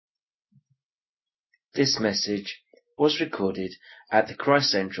This message was recorded at the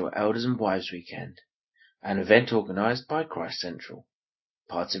ChristCentral Elders and Wives Weekend, an event organised by ChristCentral,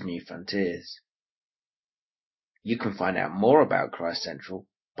 part of Newfrontiers. You can find out more about ChristCentral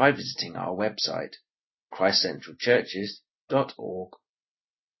by visiting our website, ChristCentralChurches.org.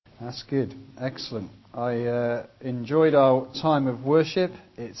 That's good. Excellent. I enjoyed our time of worship.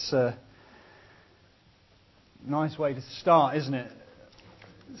 It's a nice way to start, isn't it?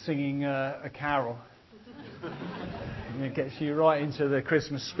 Singing a carol. It gets you right into the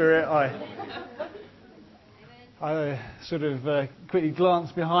Christmas spirit. I sort of quickly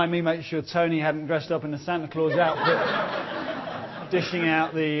glanced behind me, make sure Tony hadn't dressed up in a Santa Claus outfit, dishing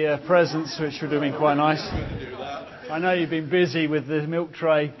out the presents, which would have been quite nice. I know you've been busy with the milk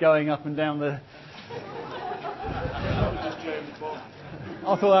tray going up and down the...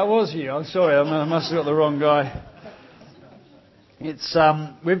 I thought that was you. I'm sorry, I must have got the wrong guy. It's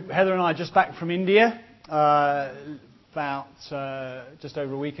Heather and I are just back from India, about just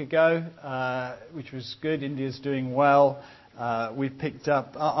over a week ago, which was good. India's doing well. I've picked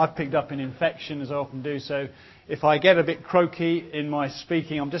up an infection, as I often do, so if I get a bit croaky in my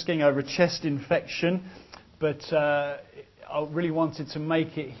speaking, I'm just getting over a chest infection. But I really wanted to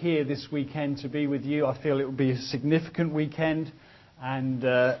make it here this weekend to be with you. I feel it will be a significant weekend, and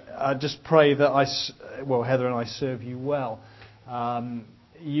I just pray that Heather and I serve you well.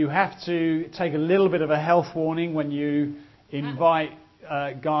 You have to take a little bit of a health warning when you invite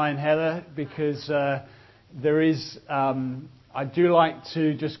Guy and Heather, because there is. I do like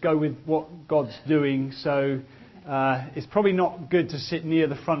to just go with what God's doing, so it's probably not good to sit near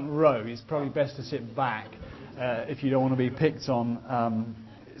the front row. It's probably best to sit back if you don't want to be picked on.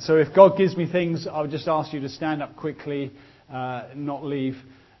 So if God gives me things, I would just ask you to stand up quickly, not leave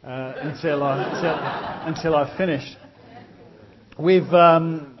until I've finished. We've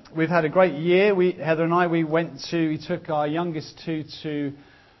had a great year. Heather and I, we took our youngest two to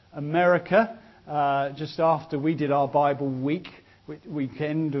America just after we did our Bible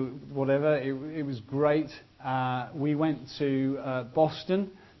weekend, or whatever. It was great. We went to Boston,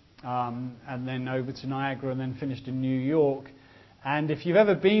 and then over to Niagara, and then finished in New York. And if you've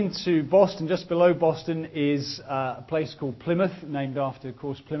ever been to Boston, just below Boston is a place called Plymouth, named after, of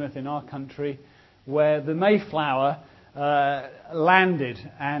course, Plymouth in our country, where the Mayflower landed.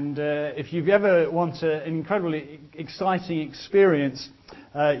 And if you've ever want an incredibly exciting experience,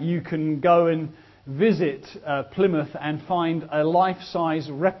 you can go and visit Plymouth and find a life-size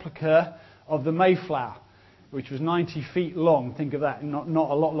replica of the Mayflower, which was 90 feet long. Think of that, not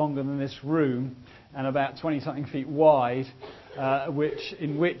a lot longer than this room, and about 20-something feet wide,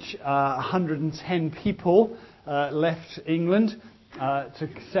 in which 110 people left England to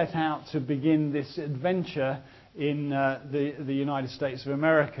set out to begin this adventure in the United States of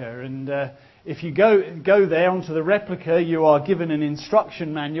America. And if you go there onto the replica, you are given an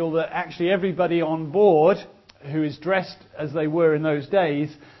instruction manual that actually everybody on board who is dressed as they were in those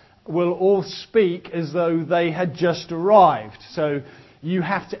days will all speak as though they had just arrived. So you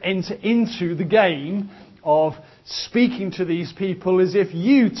have to enter into the game of speaking to these people as if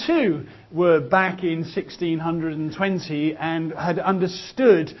you too were back in 1620 and had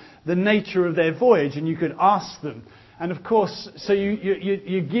understood the nature of their voyage, and you could ask them. And of course, so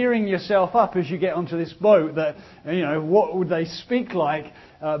you're gearing yourself up as you get onto this boat that, what would they speak like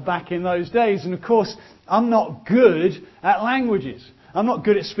back in those days? And of course, I'm not good at languages. I'm not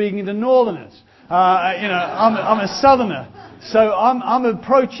good at speaking to Northerners. I'm a Southerner. So I'm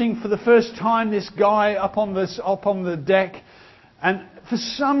approaching for the first time this guy up on the deck, and for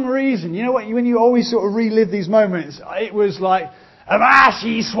some reason, you know what? When you always sort of relive these moments, it was like, "Avast,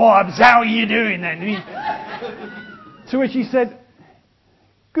 swabs, how are you doing then?" To which he said,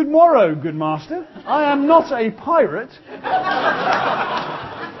 "Good morrow, good master. I am not a pirate."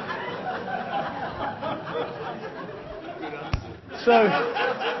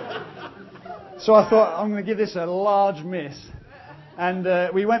 So I thought, I'm going to give this a large miss. And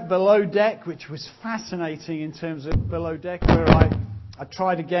we went below deck, which was fascinating in terms of below deck, where I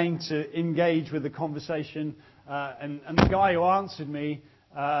tried again to engage with the conversation. And the guy who answered me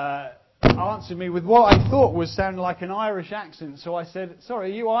with what I thought was sounding like an Irish accent. So I said,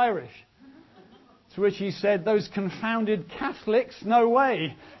 "Sorry, are you Irish?" To which he said, "Those confounded Catholics, no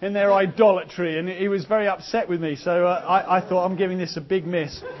way, in their idolatry." And he was very upset with me. So I thought, I'm giving this a big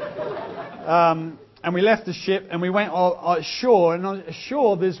miss. And we left the ship and we went ashore. And on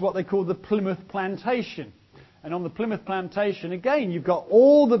shore there's what they call the Plymouth Plantation. And on the Plymouth Plantation, again, you've got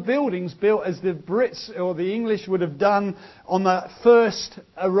all the buildings built as the Brits or the English would have done on the first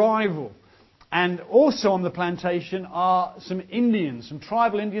arrival. And also on the plantation are some Indians, some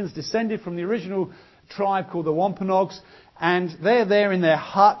tribal Indians descended from the original tribe called the Wampanoags. And they're there in their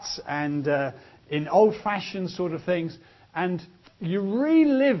huts and in old-fashioned sort of things. And you're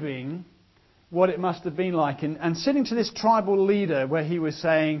reliving what it must have been like. And sitting to this tribal leader where he was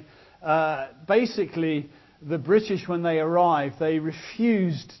saying, basically, the British, when they arrived, they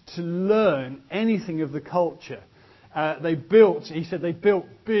refused to learn anything of the culture. He said they built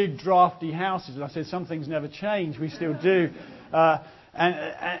big drafty houses. And I said, some things never change, we still do.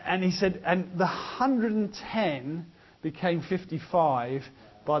 And he said, and the 110 became 55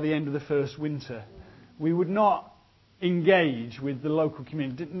 by the end of the first winter. We would not engage with the local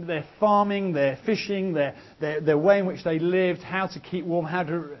community. Their farming, their fishing, their way in which they lived, how to keep warm,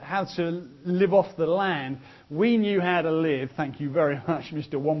 how to live off the land. We knew how to live, thank you very much,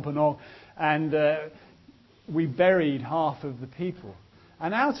 Mr. Wampanoag, and we buried half of the people.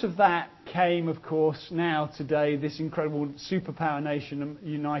 And out of that came, of course, now, today, this incredible superpower nation, the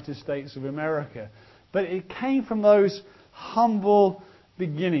United States of America. But it came from those humble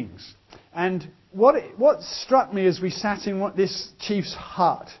beginnings. And what struck me as we sat in this chief's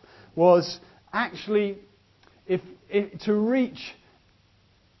hut was actually to reach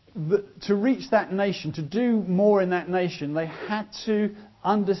that nation, to do more in that nation, they had to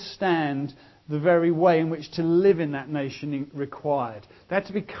understand the very way in which to live in that nation required. They had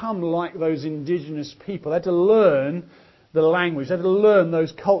to become like those indigenous people. They had to learn the language. They had to learn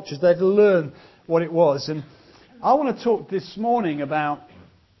those cultures. They had to learn what it was. And I want to talk this morning about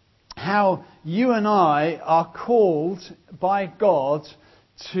how you and I are called by God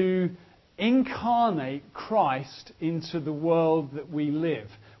to incarnate Christ into the world that we live.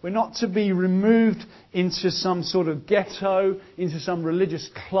 We're not to be removed into some sort of ghetto, into some religious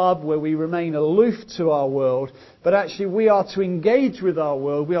club where we remain aloof to our world, but actually we are to engage with our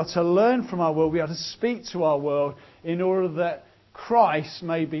world, we are to learn from our world, we are to speak to our world in order that Christ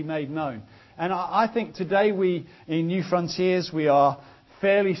may be made known. And I think today in Newfrontiers, we are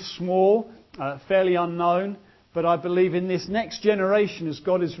fairly small, fairly unknown, but I believe in this next generation, as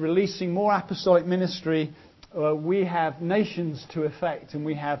God is releasing more apostolic ministry, we have nations to affect and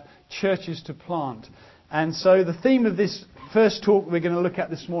we have churches to plant. And so the theme of this first talk we're going to look at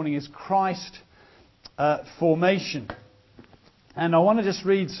this morning is Christ formation. And I want to just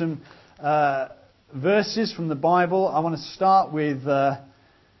read some verses from the Bible. I want to start with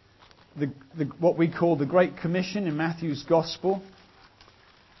what we call the Great Commission in Matthew's Gospel.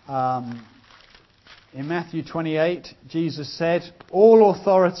 In Matthew 28, Jesus said, "All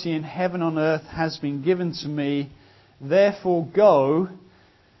authority in heaven and on earth has been given to me. Therefore go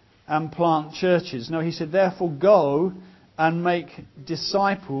and plant churches." No, he said, "Therefore go and make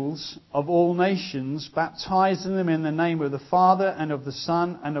disciples of all nations, baptizing them in the name of the Father and of the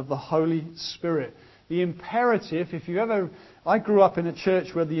Son and of the Holy Spirit." The imperative, I grew up in a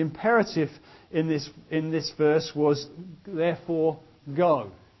church where the imperative in this verse was, "Therefore go."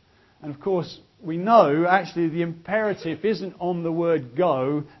 And of course, we know actually the imperative isn't on the word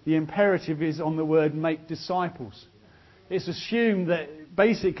go, the imperative is on the word make disciples. It's assumed that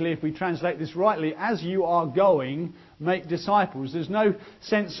basically, if we translate this rightly, as you are going, make disciples. There's no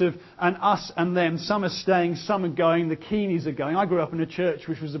sense of an us and them. Some are staying, some are going, the Keenies are going. I grew up in a church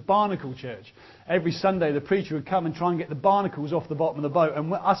which was a barnacle church. Every Sunday the preacher would come and try and get the barnacles off the bottom of the boat,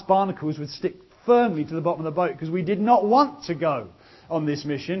 and us barnacles would stick firmly to the bottom of the boat because we did not want to go on this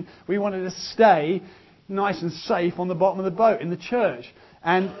mission. We wanted to stay nice and safe on the bottom of the boat in the church.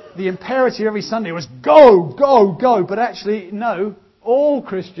 And the imperative every Sunday was go, go, go. But actually, no, all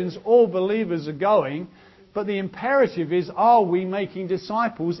Christians, all believers are going. But the imperative is, are we making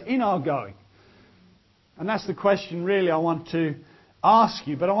disciples in our going? And that's the question really I want to ask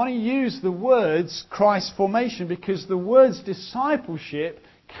you. But I want to use the words Christ formation because the words discipleship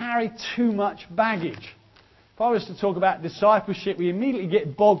carry too much baggage. If I was to talk about discipleship, we immediately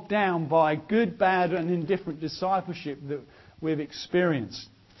get bogged down by good, bad and indifferent discipleship that we've experienced.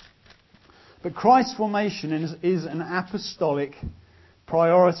 But Christ's formation is an apostolic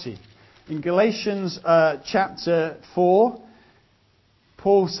priority. In Galatians chapter 4,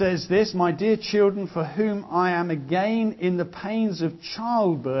 Paul says this, "My dear children, for whom I am again in the pains of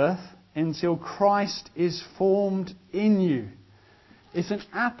childbirth until Christ is formed in you." It's an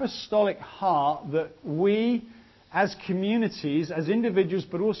apostolic heart that we, as communities, as individuals,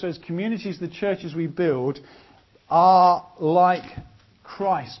 but also as communities, the churches we build, are like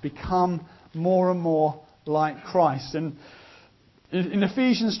Christ, become more and more like Christ. And in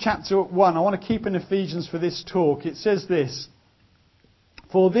Ephesians chapter 1, I want to keep in Ephesians for this talk, it says this,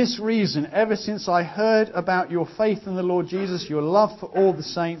 "For this reason, ever since I heard about your faith in the Lord Jesus, your love for all the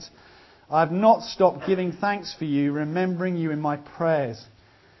saints, I have not stopped giving thanks for you, remembering you in my prayers.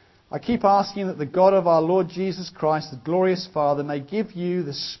 I keep asking that the God of our Lord Jesus Christ, the glorious Father, may give you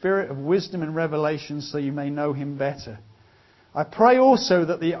the spirit of wisdom and revelation so you may know him better. I pray also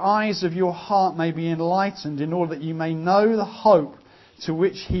that the eyes of your heart may be enlightened in order that you may know the hope to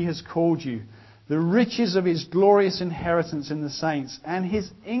which he has called you, the riches of his glorious inheritance in the saints, and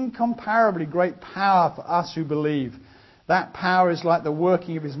his incomparably great power for us who believe. That power is like the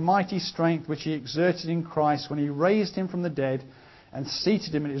working of his mighty strength which he exerted in Christ when he raised him from the dead and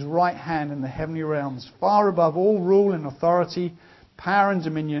seated him at his right hand in the heavenly realms, far above all rule and authority, power and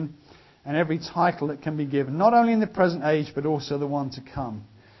dominion, and every title that can be given, not only in the present age, but also the one to come.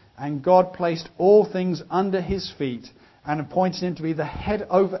 And God placed all things under his feet and appointed him to be the head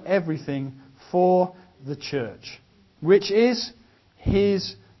over everything for the church, which is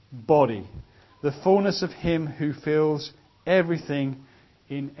his body, the fullness of him who fills everything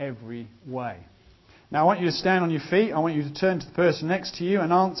in every way. Now I want you to stand on your feet. I want you to turn to the person next to you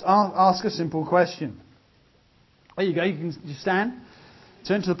and ask a simple question. There you go. You can just stand.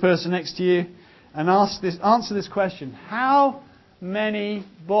 Turn to the person next to you and answer this question. How many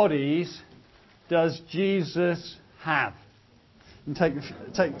bodies does Jesus have? And take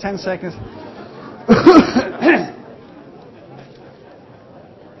 10 seconds.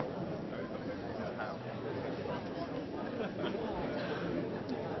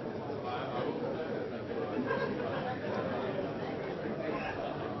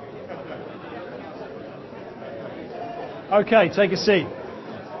 Okay, take a seat.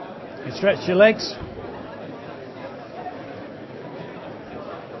 You stretch your legs.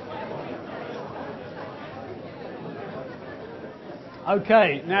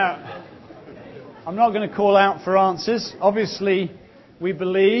 Okay, now, I'm not going to call out for answers. Obviously, we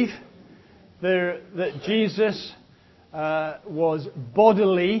believe that Jesus was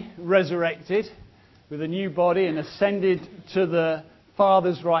bodily resurrected with a new body and ascended to the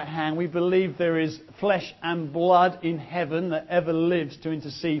Father's right hand. We believe there is flesh and blood in heaven that ever lives to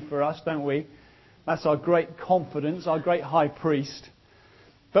intercede for us, don't we? That's our great confidence, our great high priest.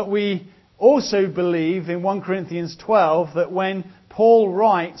 But we also believe in 1 Corinthians 12 that when Paul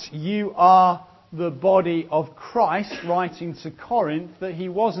writes, you are the body of Christ, writing to Corinth, that he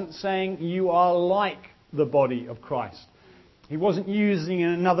wasn't saying you are like the body of Christ. He wasn't using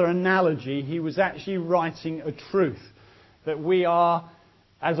another analogy. He was actually writing a truth, that we are,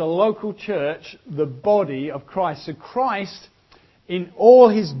 as a local church, the body of Christ. So Christ, in all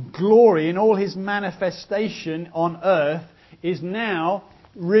his glory, in all his manifestation on earth, is now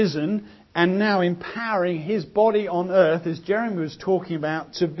risen and now empowering his body on earth, as Jeremy was talking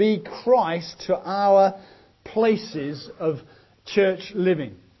about, to be Christ to our places of church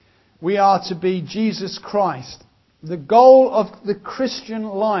living. We are to be Jesus Christ. The goal of the Christian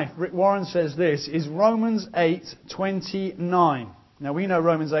life, Rick Warren says this, is Romans 8:29. Now we know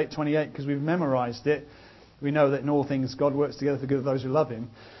Romans 8:28 because we've memorized it. We know that in all things God works together for good of those who love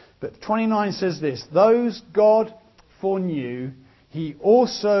him. But 29 says this, those God foreknew, he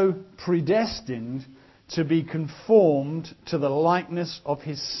also predestined to be conformed to the likeness of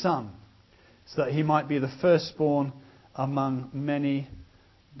his Son, so that he might be the firstborn among many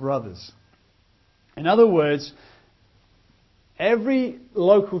brothers. In other words, every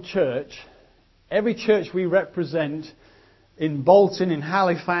local church, every church we represent in Bolton, in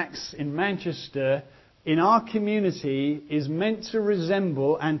Halifax, in Manchester, in our community is meant to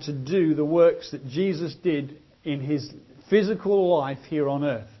resemble and to do the works that Jesus did in his physical life here on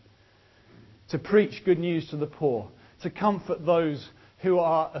earth. To preach good news to the poor, to comfort those who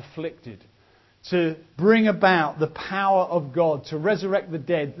are afflicted, to bring about the power of God, to resurrect the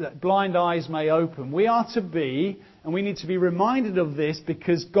dead, that blind eyes may open. We are to be, and we need to be reminded of this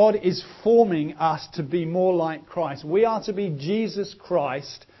because God is forming us to be more like Christ. We are to be Jesus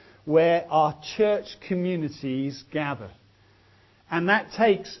Christ where our church communities gather. And that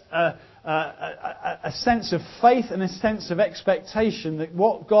takes a sense of faith and a sense of expectation that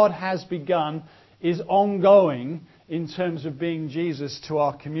what God has begun is ongoing in terms of being Jesus to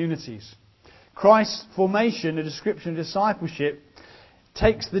our communities. Christ's formation, a description of discipleship,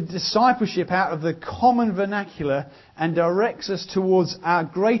 takes the discipleship out of the common vernacular and directs us towards our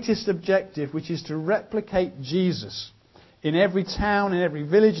greatest objective, which is to replicate Jesus in every town, in every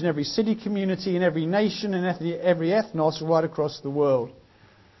village, in every city community, in every nation, and every ethnos right across the world.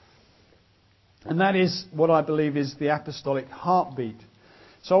 And that is what I believe is the apostolic heartbeat.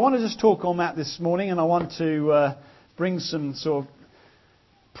 So I want to just talk on that this morning, and I want to bring some sort of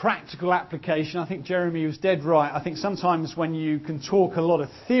practical application. I think Jeremy was dead right. I think sometimes when you can talk a lot of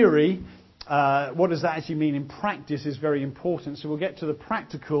theory, what does that actually mean in practice is very important. So we'll get to the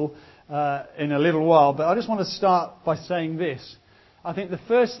practical in a little while. But I just want to start by saying this. I think the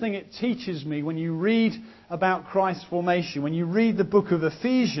first thing it teaches me when you read about Christ's formation, when you read the book of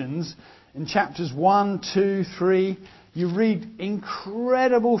Ephesians in chapters 1, 2, 3, you read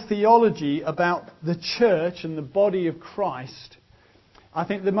incredible theology about the church and the body of Christ. I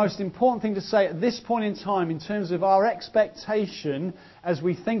think the most important thing to say at this point in time in terms of our expectation as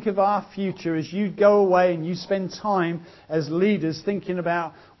we think of our future, as you go away and you spend time as leaders thinking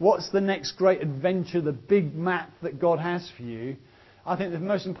about what's the next great adventure, the big map that God has for you, I think the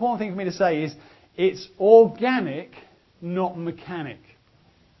most important thing for me to say is it's organic, not mechanic.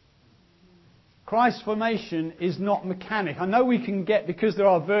 Christ's formation is not mechanic. I know we can get, because there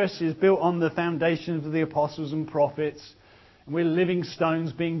are verses built on the foundations of the apostles and prophets, and we're living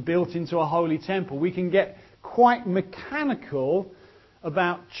stones being built into a holy temple, we can get quite mechanical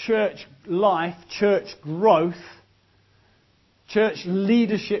about church life, church growth, church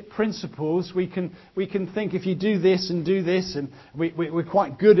leadership principles. We can think if you do this, and we're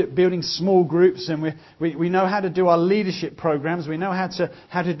quite good at building small groups, and we know how to do our leadership programs. We know how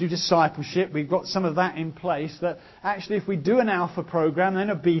to do discipleship. We've got some of that in place. That actually, if we do an alpha program, then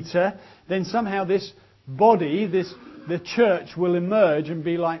a beta, then somehow this body, the church will emerge and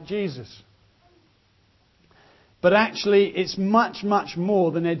be like Jesus. But actually, it's much, much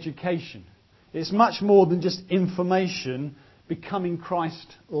more than education. It's much more than just information becoming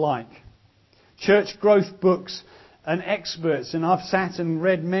Christ-like. Church growth books and experts, and I've sat and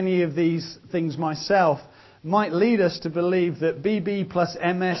read many of these things myself, might lead us to believe that BB plus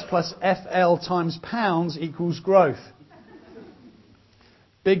MS plus FL times pounds equals growth.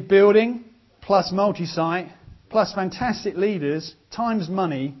 Big building plus multi-site plus fantastic leaders times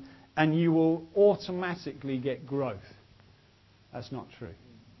money, and you will automatically get growth. That's not true.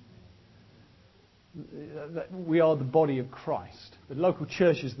 We are the body of Christ. The local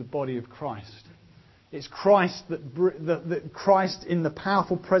church is the body of Christ. It's Christ that Christ in the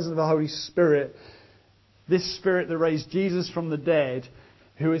powerful presence of the Holy Spirit, this Spirit that raised Jesus from the dead,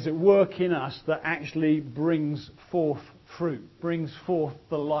 who is at work in us, that actually brings forth fruit, brings forth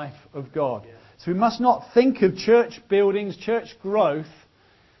the life of God. So we must not think of church buildings, church growth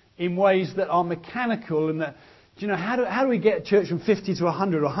in ways that are mechanical and that, do you know, how do we get a church from 50 to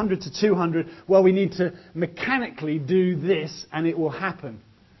 100 or 100 to 200? Well, we need to mechanically do this and it will happen.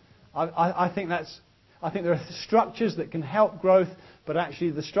 I think there are structures that can help growth, but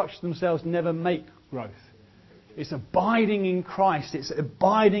actually the structures themselves never make growth. It's abiding in Christ. It's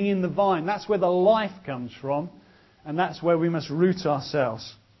abiding in the vine. That's where the life comes from, and that's where we must root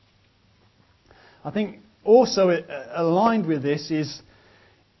ourselves. I think also aligned with this is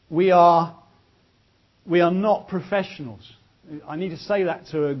we are not professionals. I need to say that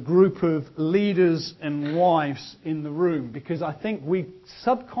to a group of leaders and wives in the room, because I think we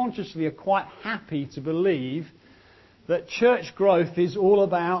subconsciously are quite happy to believe that church growth is all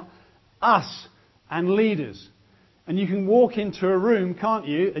about us and leaders. And you can walk into a room, can't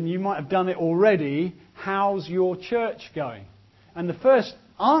you? And you might have done it already. How's your church going? And the first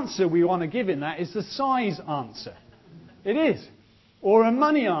answer we want to give in that is the size answer. It is. Or a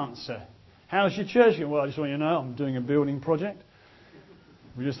money answer. How's your church going? Well, I just want you to know I'm doing a building project.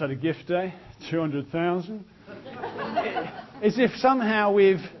 We just had a gift day, 200,000. As if somehow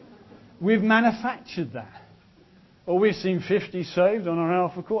we've manufactured that. Or we've seen 50 saved on our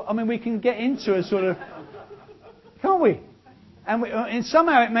Alpha Course. I mean, we can get into a sort of... Can't we? And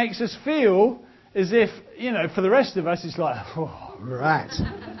somehow it makes us feel as if, you know, for the rest of us, it's like, oh, right.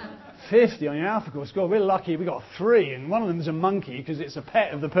 50 on your Alpha Course. God, we're lucky we got 3, and one of them's a monkey because it's a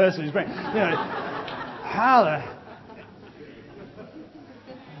pet of the person who's bringing. You know, how the...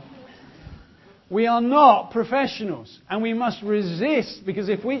 We are not professionals, and we must resist, because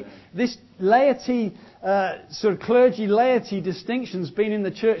if this laity, sort of clergy laity distinction's been in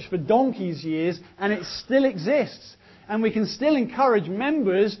the church for donkey's years, and it still exists. And we can still encourage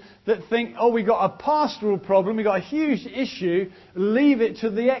members that think, oh, we got a pastoral problem, we got a huge issue, leave it to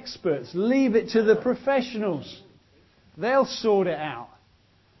the experts, leave it to the professionals. They'll sort it out.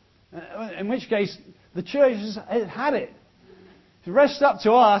 In which case, the church has had it. If it rests up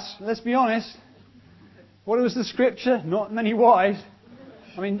to us, let's be honest, what was the scripture? Not many wives.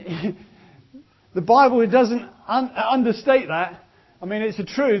 I mean, the Bible doesn't understate that. I mean, it's a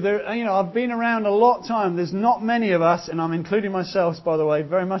truth. You know, I've been around a lot of time. There's not many of us, and I'm including myself, by the way,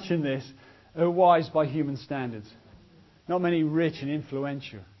 very much in this, who are wise by human standards. Not many rich and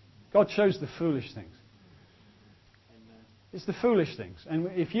influential. God chose the foolish things. It's the foolish things.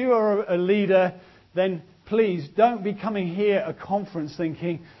 And if you are a leader, then please don't be coming here at a conference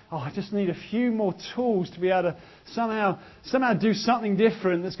thinking, oh, I just need a few more tools to be able to somehow do something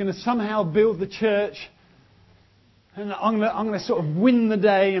different that's going to somehow build the church. And I'm going to sort of win the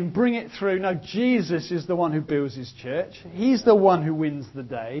day and bring it through. No, Jesus is the one who builds His church. He's the one who wins the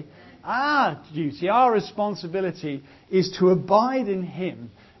day. Our duty, our responsibility is to abide in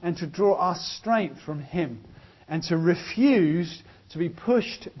Him and to draw our strength from Him and to refuse to be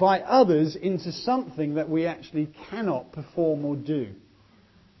pushed by others into something that we actually cannot perform or do.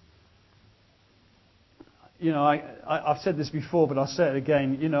 You know, I've said this before, but I'll say it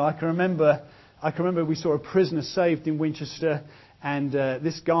again. You know, I can remember we saw a prisoner saved in Winchester, and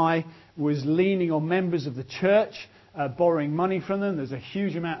this guy was leaning on members of the church, borrowing money from them. There's a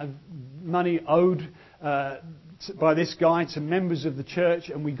huge amount of money owed by this guy to members of the church,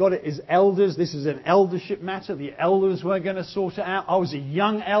 and we got it as elders. This is an eldership matter. The elders were going to sort it out. I was a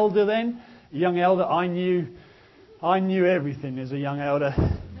young elder then. A young elder, I knew everything as a young elder.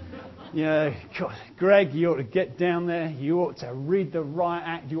 You know, God, Greg, you ought to get down there. You ought to read the riot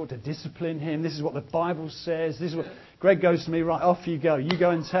act. You ought to discipline him. This is what the Bible says. This is what Greg goes to me. Right, off you go. You go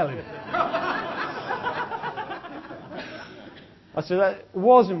and tell him. I said that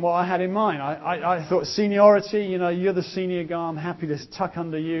wasn't what I had in mind. I thought seniority. You know, you're the senior guy. I'm happy to tuck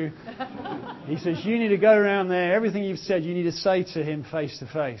under you. He says you need to go around there. Everything you've said, you need to say to him face to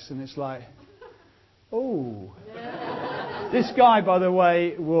face. And it's like, oh. This guy, by the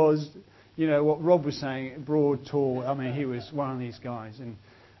way, was, you know, what Rob was saying, broad, tall. I mean, he was one of these guys. And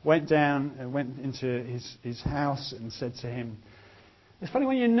went down and went into his house and said to him, it's funny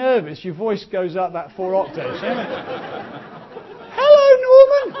when you're nervous, your voice goes up that 4 octaves. Hello,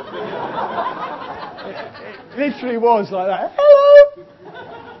 Norman! It literally was like that. Hello!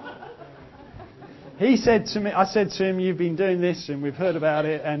 He said to me, I said to him, you've been doing this and we've heard about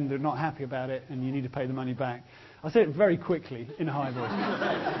it and they're not happy about it and you need to pay the money back. I said it very quickly, in a high voice.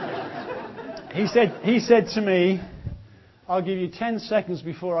 He said to me, I'll give you 10 seconds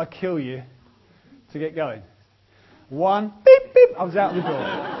before I kill you to get going. 1, beep, beep. I was out the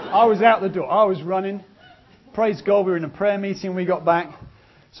door. I was running. Praise God, we were in a prayer meeting when we got back.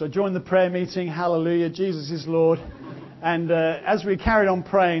 So I joined the prayer meeting. Hallelujah, Jesus is Lord. And as we carried on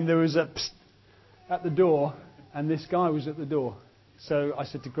praying, there was a psst at the door, and this guy was at the door. So I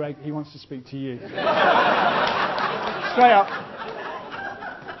said to Greg, he wants to speak to you. Straight up.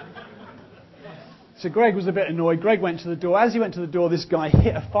 So Greg was a bit annoyed. Greg went to the door. As he went to the door, this guy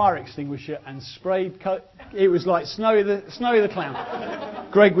hit a fire extinguisher and sprayed. It was like Snowy the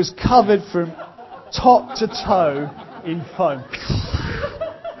Clown. Greg was covered from top to toe in foam.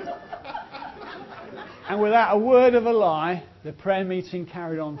 And without a word of a lie, the prayer meeting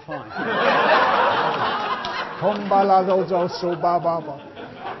carried on fine.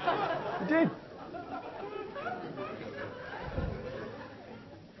 It did.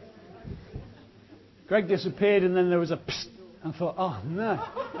 Greg disappeared and then there was a psst. I thought, oh no.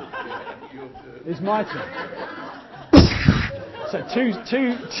 It's my turn. So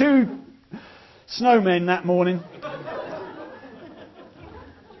two snowmen that morning.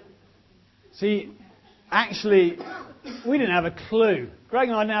 See, actually, we didn't have a clue. Greg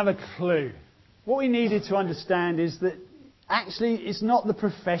and I didn't have a clue. What we needed to understand is that actually it's not the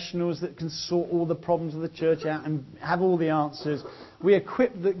professionals that can sort all the problems of the church out and have all the answers. We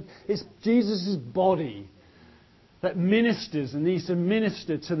equip it's Jesus' body that ministers and needs to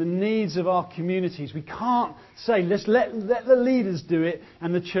minister to the needs of our communities. We can't say, let's let the leaders do it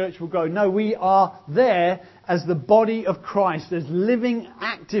and the church will go. No, we are there as the body of Christ. There's living,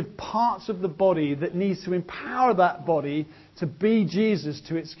 active parts of the body that needs to empower that body to be Jesus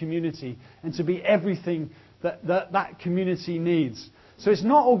to its community and to be everything that community needs. So it's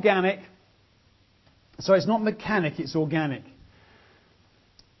not organic. So it's not mechanic, it's organic.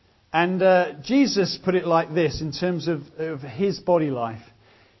 And Jesus put it like this in terms of his body life.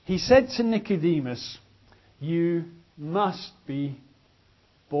 He said to Nicodemus, you must be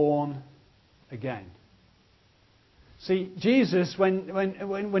born again. See, Jesus,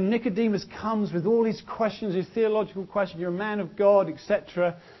 when Nicodemus comes with all his questions, his theological questions, you're a man of God,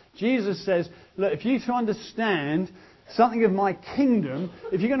 etc., Jesus says, look, if you to understand something of my kingdom,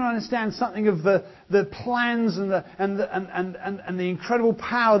 if you're going to understand something of the plans and the incredible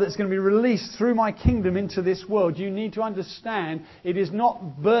power that's going to be released through my kingdom into this world, you need to understand it is not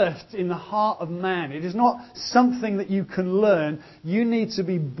birthed in the heart of man. It is not something that you can learn. You need to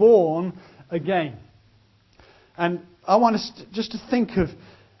be born again. And I want us just to think of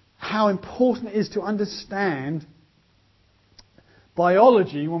how important it is to understand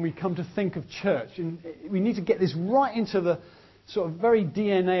biology when we come to think of church. And we need to get this right into the sort of very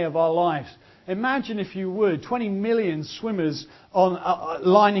DNA of our lives. Imagine, if you would, 20 million swimmers on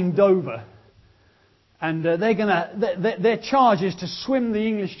lining Dover. And their charge is to swim the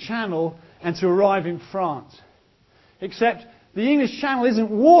English Channel and to arrive in France. Except the English Channel isn't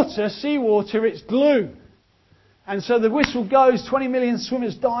water, seawater, it's glue. And so the whistle goes, 20 million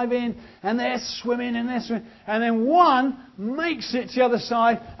swimmers dive in, and they're swimming, and then one makes it to the other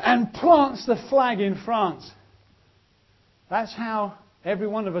side and plants the flag in France. That's how every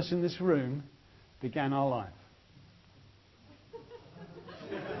one of us in this room began our life.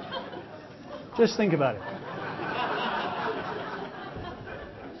 Just think about it.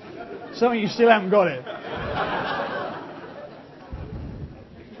 Some of you still haven't got it.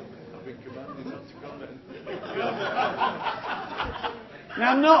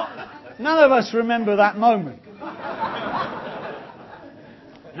 Now, none of us remember that moment.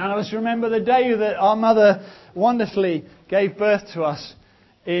 None of us remember the day that our mother wonderfully gave birth to us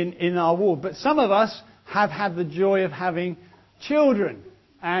in our ward. But some of us have had the joy of having children.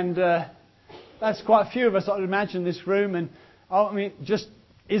 And that's quite a few of us, I would imagine, in this room. And I mean, just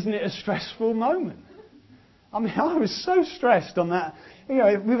isn't it a stressful moment? I mean, I was so stressed on that. You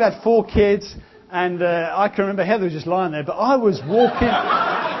know, we've had 4 kids. And I can remember Heather was just lying there, but I was walking...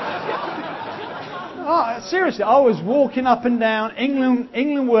 seriously, I was walking up and down.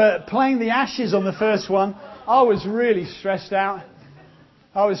 England were playing the Ashes on the first one. I was really stressed out.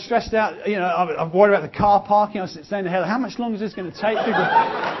 You know, I'm worried about the car parking. I was saying to Heather, how much longer is this going to take?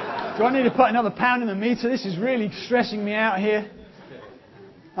 Do I need to put another pound in the meter? This is really stressing me out here.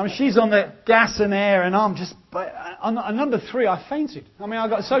 I mean, she's on the gas and air, and I'm just... On number 3, I fainted. I mean, I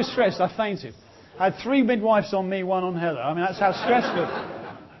got so stressed, I fainted. I had 3 midwives on me, 1 on Heather. I mean, that's how stressful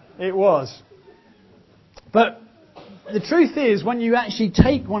it was. But the truth is, when you actually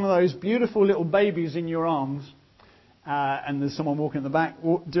take one of those beautiful little babies in your arms, and there's someone walking in the back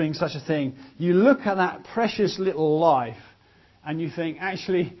doing such a thing, you look at that precious little life, and you think,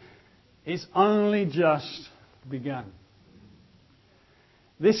 actually, it's only just begun.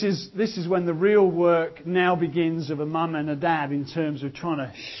 This is when the real work now begins of a mum and a dad in terms of trying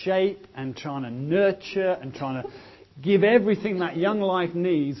to shape and trying to nurture and trying to give everything that young life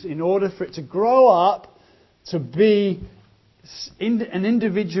needs in order for it to grow up to be an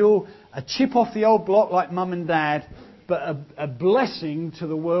individual, a chip off the old block like mum and dad, but a blessing to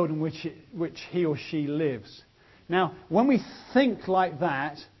the world in which he or she lives. Now, when we think like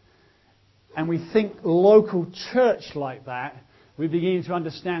that, and we think local church like that, we begin to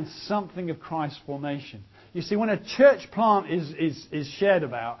understand something of Christ's formation. You see, when a church plant is shared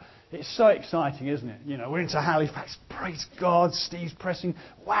about, it's so exciting, isn't it? You know, we're into Halifax. Praise God. Steve's pressing.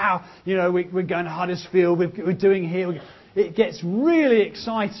 Wow. You know, we're going to Huddersfield. We're doing here. It gets really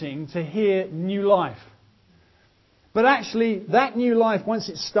exciting to hear new life. But actually, that new life, once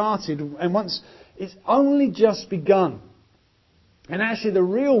it's started and once it's only just begun, and actually the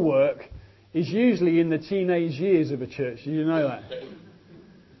real work is usually in the teenage years of a church. Do you know that?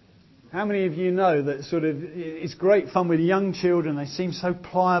 How many of you know that sort of it's great fun with young children? They seem so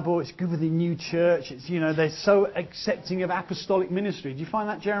pliable. It's good with the new church. It's, you know, they're so accepting of apostolic ministry. Do you find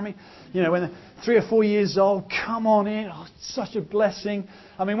that, Jeremy? You know, when they're 3 or 4 years old, come on in. Oh, it's such a blessing.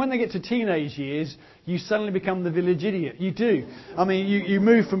 I mean, when they get to teenage years, you suddenly become the village idiot. You do. I mean, you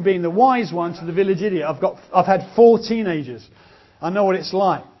move from being the wise one to the village idiot. I've had 4 teenagers. I know what it's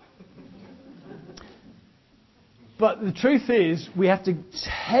like. But the truth is, we have to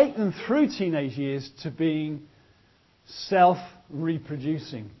take them through teenage years to being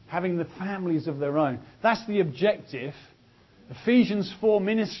self-reproducing, having the families of their own. That's the objective. Ephesians 4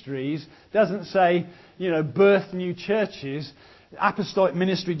 ministries doesn't say, you know, birth new churches. Apostolic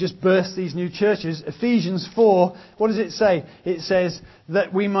ministry just births these new churches. Ephesians 4, what does it say? It says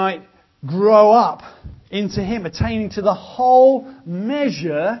that we might grow up into Him, attaining to the whole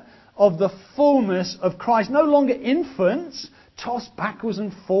measure of the fullness of Christ. No longer infants, tossed backwards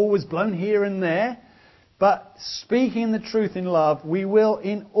and forwards, blown here and there, but speaking the truth in love, we will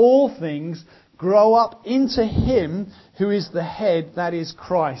in all things grow up into Him who is the head, that is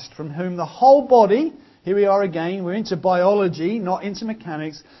Christ, from whom the whole body, here we are again, we're into biology, not into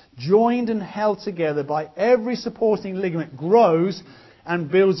mechanics, joined and held together by every supporting ligament, grows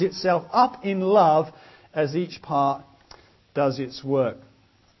and builds itself up in love as each part does its work.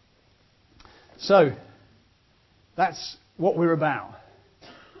 So, that's what we're about.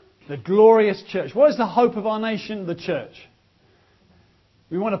 The glorious church. What is the hope of our nation? The church.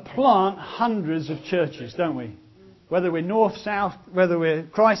 We want to plant hundreds of churches, don't we? Whether we're north, south, whether we're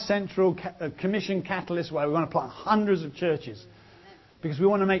ChristCentral, Commission, Catalyst, whatever, we want to plant hundreds of churches. Because we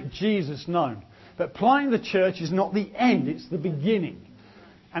want to make Jesus known. But planting the church is not the end, it's the beginning.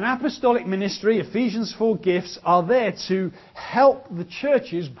 An apostolic ministry, Ephesians 4 gifts, are there to help the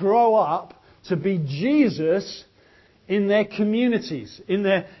churches grow up to be Jesus in their communities, in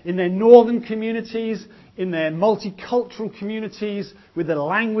their northern communities, in their multicultural communities, with the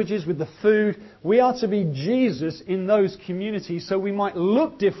languages, with the food. We are to be Jesus in those communities, so we might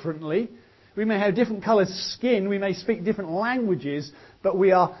look differently. We may have different coloured skin. We may speak different languages, but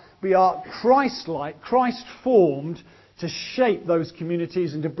we are Christ-like, Christ-formed, to shape those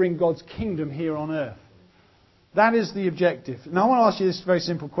communities and to bring God's kingdom here on earth. That is the objective. Now I want to ask you this very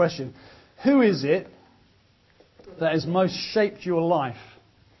simple question. Who is it that has most shaped your life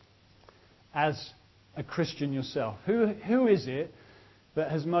as a Christian yourself? Who is it that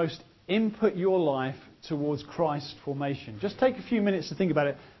has most input your life towards Christ formation? Just take a few minutes to think about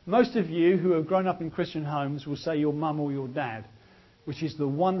it. Most of you who have grown up in Christian homes will say your mum or your dad, which is the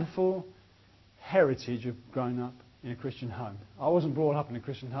wonderful heritage of growing up in a Christian home. I wasn't brought up in a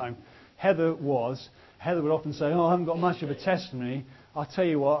Christian home. Heather was. Heather would often say, I haven't got much of a testimony. I'll tell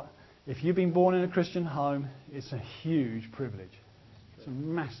you what, if you've been born in a Christian home, it's a huge privilege. It's a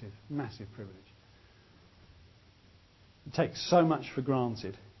massive, massive privilege. You take so much for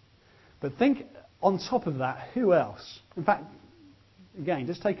granted. But think, on top of that, who else? In fact, again,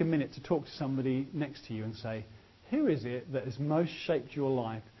 just take a minute to talk to somebody next to you and say, who is it that has most shaped your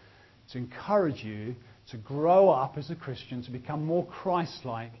life to encourage you to grow up as a Christian, to become more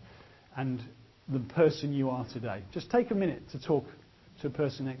Christ-like and the person you are today? Just take a minute to talk to a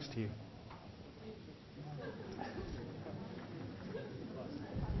person next to you.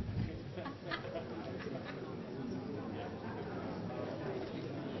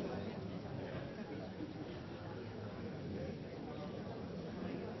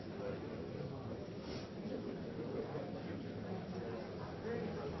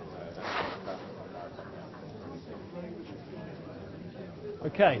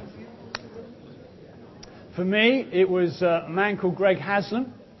 Okay. For me, it was a man called Greg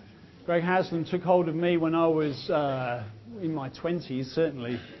Haslam. Greg Haslam took hold of me when I was in my 20s,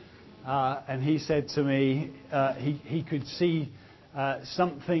 certainly. And he said to me he could see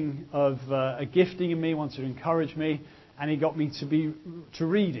something of a gifting in me, wanted to encourage me, and he got me to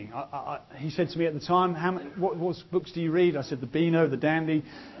reading. He said to me at the time, what books do you read? I said, the Beano, the Dandy.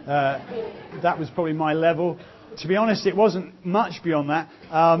 That was probably my level. To be honest, it wasn't much beyond that.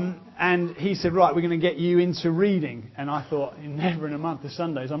 And he said, right, we're going to get you into reading. And I thought, never in a month of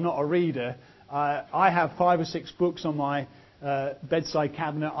Sundays. I'm not a reader. I have 5 or 6 books on my bedside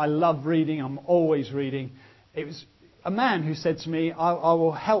cabinet. I love reading. I'm always reading. It was a man who said to me, I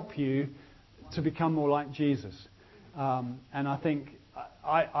will help you to become more like Jesus. And I think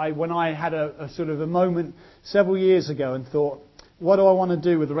when I had a sort of a moment several years ago and thought, what do I want to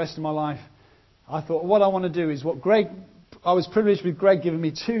do with the rest of my life? I thought, what I want to do is I was privileged with Greg giving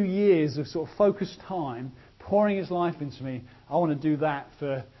me 2 years of sort of focused time, pouring his life into me. I want to do that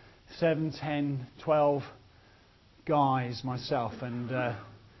for 7, 10, 12 guys myself. And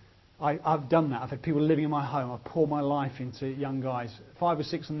I've done that. I've had people living in my home. I've poured my life into young guys. 5 or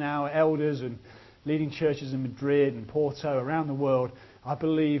 6 of them now are elders and leading churches in Madrid and Porto, around the world. I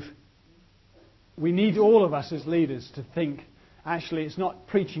believe we need all of us as leaders to think, actually, it's not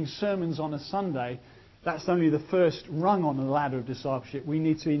preaching sermons on a Sunday. That's only the first rung on the ladder of discipleship. We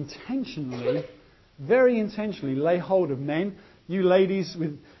need to intentionally, very intentionally, lay hold of men. You ladies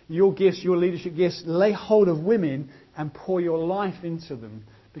with your gifts, your leadership gifts, lay hold of women and pour your life into them.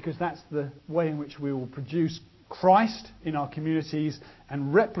 Because that's the way in which we will produce Christ in our communities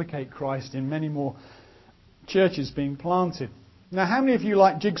and replicate Christ in many more churches being planted. Now, how many of you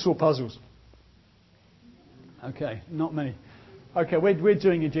like jigsaw puzzles? Okay, not many. Okay, we're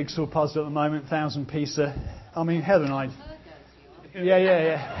doing a jigsaw puzzle at the moment, 1,000-piecer. I mean, Heather and I...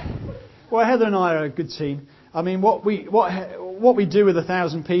 Yeah. Well, Heather and I are a good team. I mean, what we do with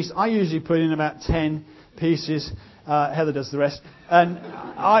 1,000-piece, I usually put in about 10 pieces. Heather does the rest. And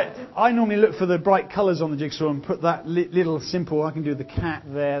I normally look for the bright colours on the jigsaw and put that little simple... I can do the cat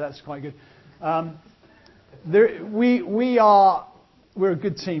there, that's quite good. We're a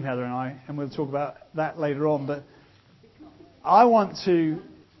good team, Heather and I, and we'll talk about that later on, but...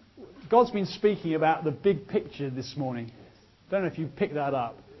 God's been speaking about the big picture this morning. Don't know if you picked that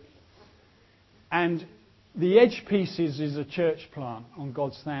up. And the edge pieces is a church plant on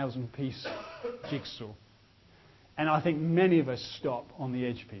God's 1,000-piece jigsaw. And I think many of us stop on the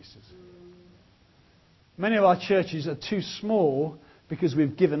edge pieces. Many of our churches are too small because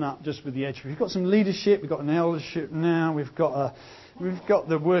we've given up just with the edge. We've got some leadership, we've got an eldership now, we've got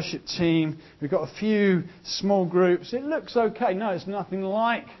the worship team, we've got a few small groups. It looks okay. No, it's nothing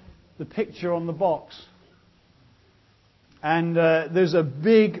like the picture on the box. And there's a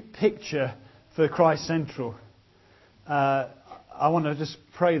big picture for Christ Central. I want to just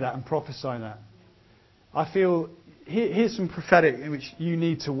pray that and prophesy that. I feel, here's some prophetic which you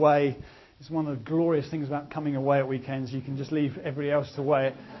need to weigh. It's one of the glorious things about coming away at weekends. You can just leave everybody else to weigh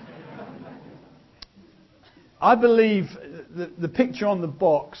it. I believe the picture on the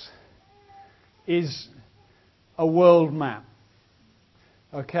box is a world map.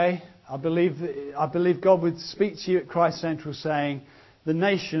 Okay? I believe God would speak to you at Christ Central saying, the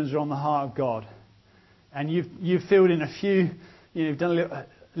nations are on the heart of God. And you've filled in a few, you've done a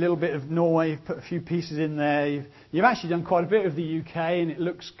little bit of Norway, you've put a few pieces in there. You've actually done quite a bit of the UK, and it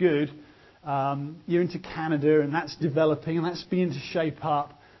looks good. You're into Canada, and that's developing, and that's beginning to shape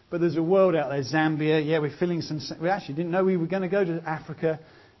up. But there's a world out there, Zambia. Yeah, we're filling some. We actually didn't know we were going to go to Africa.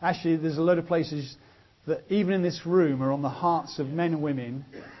 Actually, there's a load of places that even in this room are on the hearts of men and women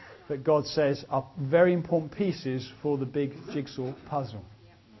that God says are very important pieces for the big jigsaw puzzle.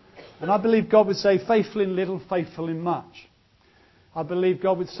 And I believe God would say, faithful in little, faithful in much. I believe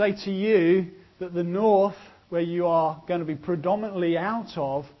God would say to you that the north, where you are going to be predominantly out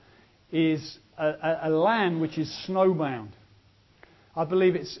of, is a land which is snowbound. I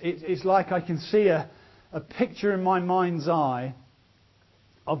believe it's like I can see a picture in my mind's eye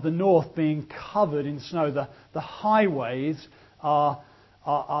of the north being covered in snow. The highways are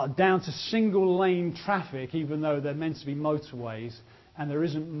down to single lane traffic, even though they're meant to be motorways, and there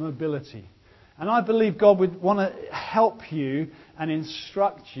isn't mobility. And I believe God would want to help you and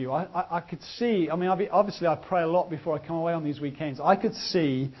instruct you. I could see, obviously I pray a lot before I come away on these weekends. I could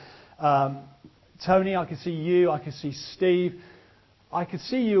see Tony, I could see you, I could see Steve. I could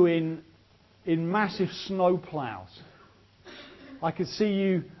see you in massive snow plows. I could see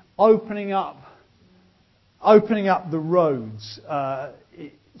you opening up the roads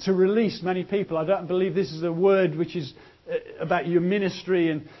to release many people. I don't believe this is a word which is about your ministry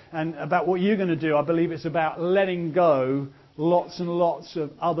and about what you're going to do. I believe it's about letting go lots and lots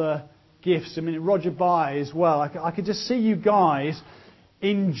of other gifts. Roger By as well. I could just see you guys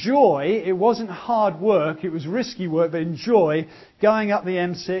enjoy. It wasn't hard work, it was risky work, but enjoy going up the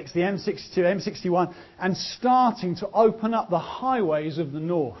M6, the M62, M61, and starting to open up the highways of the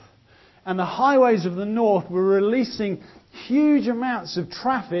north. And the highways of the north were releasing huge amounts of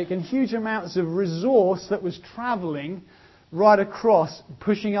traffic and huge amounts of resource that was travelling right across,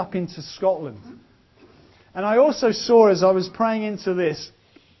 pushing up into Scotland. And I also saw, as I was praying into this,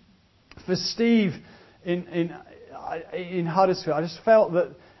 for Steve in Huddersfield, I just felt that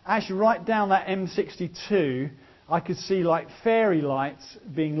actually right down that M62, I could see like fairy lights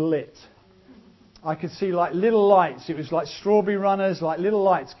being lit. I could see like little lights. It was like strawberry runners, like little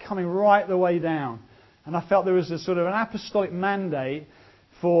lights coming right the way down. And I felt there was a sort of an apostolic mandate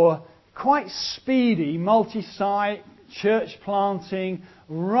for quite speedy, multi-site, church planting,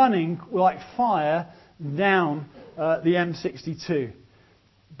 running like fire down the M62.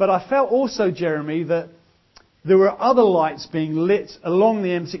 But I felt also, Jeremy, that there were other lights being lit along the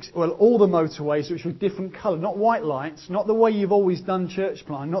M6, well, all the motorways, which were different colour, not white lights, not the way you've always done church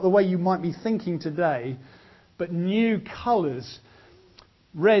planting, not the way you might be thinking today, but new colours,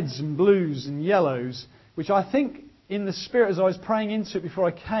 reds and blues and yellows, which I think in the spirit, as I was praying into it before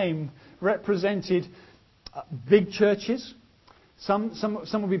I came, represented big churches. Some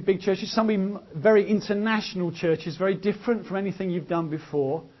will be big churches, some will be very international churches, very different from anything you've done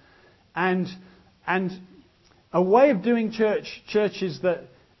before, and a way of doing churches that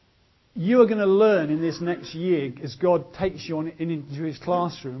you are going to learn in this next year as God takes you into His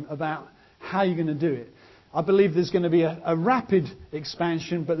classroom about how you're going to do it. I believe there's going to be a rapid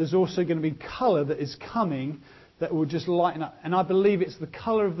expansion, but there's also going to be colour that is coming that will just lighten up. And I believe it's the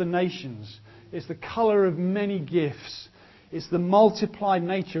colour of the nations. It's the colour of many gifts. It's the multiplied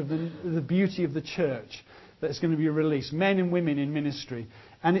nature of the beauty of the church that's going to be released. Men and women in ministry.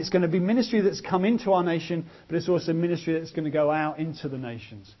 And it's going to be ministry that's come into our nation, but it's also ministry that's going to go out into the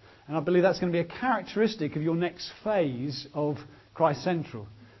nations. And I believe that's going to be a characteristic of your next phase of Christ Central.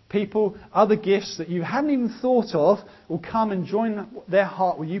 People, other gifts that you haven't even thought of will come and join their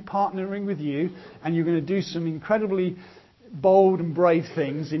heart with you, partnering with you, and you're going to do some incredibly bold and brave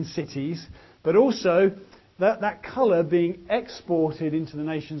things in cities, but also that colour being exported into the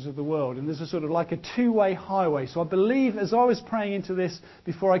nations of the world. And there's a sort of like a two-way highway. So I believe, as I was praying into this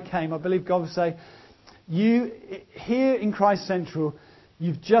before I came, I believe God would say, you, here in Christ Central,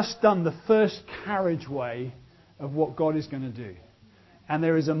 you've just done the first carriageway of what God is going to do. And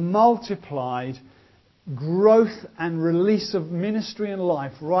there is a multiplied growth and release of ministry and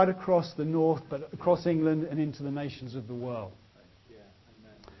life right across the north, but across England and into the nations of the world.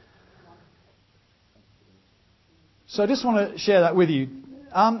 So I just want to share that with you.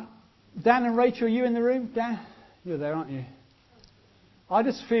 Dan and Rachel, are you in the room? Dan, you're there, aren't you? I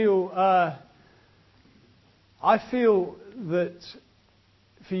just feel, I feel that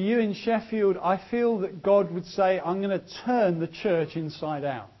for you in Sheffield, I feel that God would say, I'm going to turn the church inside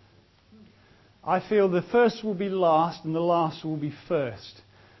out. I feel the first will be last and the last will be first.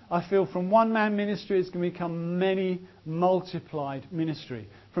 I feel from one-man ministry it's going to become many multiplied ministry.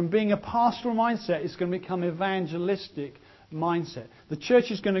 From being a pastoral mindset, it's going to become evangelistic mindset. The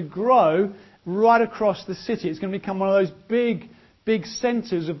church is going to grow right across the city. It's going to become one of those big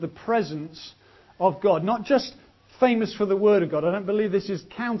centres of the presence of God. Not just famous for the Word of God. I don't believe this is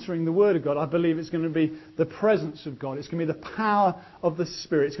countering the Word of God. I believe it's going to be the presence of God. It's going to be the power of the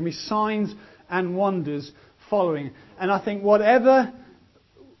Spirit. It's going to be signs and wonders following. And I think whatever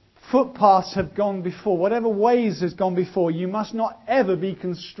footpaths have gone before, whatever ways has gone before, you must not ever be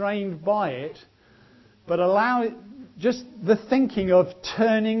constrained by it, but allow it, just the thinking of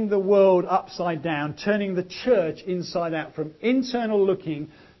turning the world upside down, turning the church inside out, from internal looking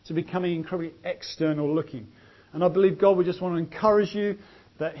to becoming incredibly external looking. And I believe God would just want to encourage you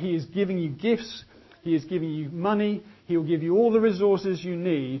that He is giving you gifts, He is giving you money, He will give you all the resources you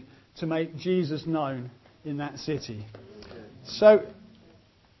need to make Jesus known in that city. So,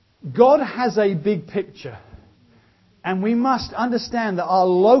 God has a big picture. And we must understand that our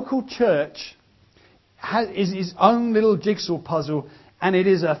local church is His own little jigsaw puzzle. And it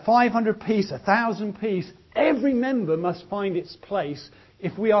is a 500-piece, 1,000-piece. Every member must find its place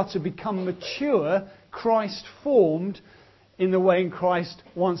if we are to become mature, Christ-formed in the way Christ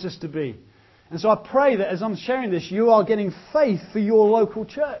wants us to be. And so I pray that as I'm sharing this, you are getting faith for your local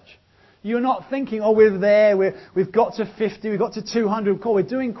church. You're not thinking, oh, we're there, we've got to 50, we've got to 200, cool, we're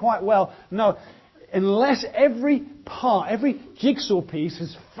doing quite well. No, unless every part, every jigsaw piece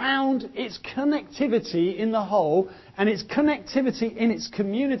has found its connectivity in the whole and its connectivity in its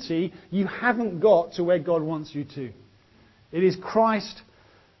community, you haven't got to where God wants you to. It is Christ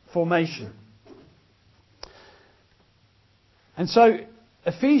formation. And so,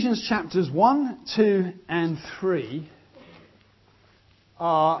 Ephesians chapters 1, 2 and 3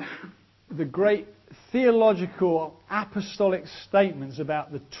 are the great theological apostolic statements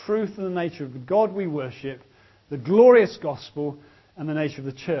about the truth and the nature of the God we worship, the glorious gospel, and the nature of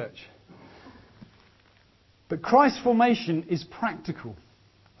the church. But Christ's formation is practical.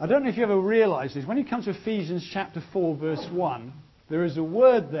 I don't know if you ever realise this. When you come to Ephesians chapter 4 verse 1, there is a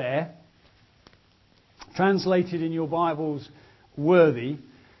word there, translated in your Bibles, worthy,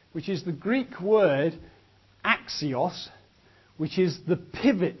 which is the Greek word axios, which is the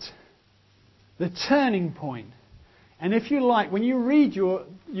pivot, the turning point. And if you like, when you read your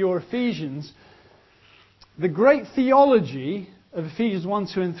Ephesians, the great theology of Ephesians 1,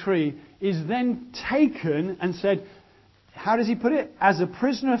 2 and 3 is then taken and said, how does he put it? As a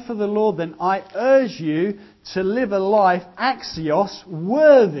prisoner for the Lord, then I urge you to live a life, axios,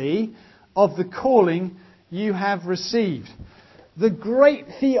 worthy of the calling you have received. The great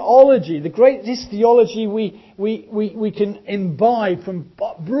theology, the greatest theology we can imbibe from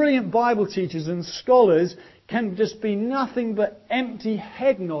brilliant Bible teachers and scholars can just be nothing but empty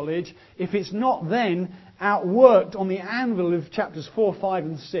head knowledge if it's not then outworked on the anvil of chapters 4, 5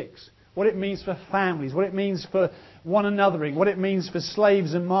 and 6. What it means for families, what it means for one anothering, what it means for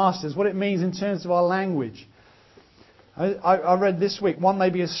slaves and masters, what it means in terms of our language. I read this week, one may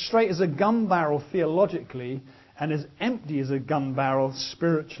be as straight as a gun barrel theologically and as empty as a gun barrel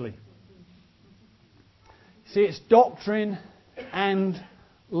spiritually. See, it's doctrine and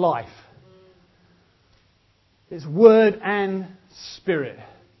life. It's word and spirit.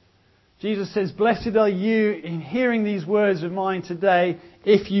 Jesus says, blessed are you in hearing these words of mine today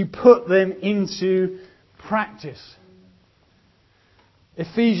if you put them into practice.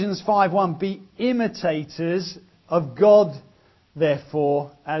 Ephesians 5:1, be imitators of God,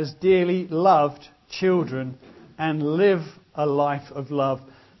 therefore, as dearly loved children, and live a life of love,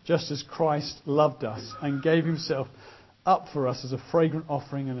 just as Christ loved us and gave himself up for us as a fragrant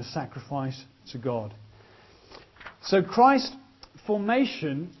offering and a sacrifice to God. So Christ's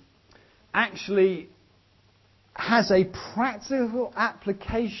formation actually has a practical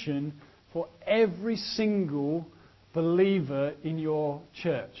application for every single believer in your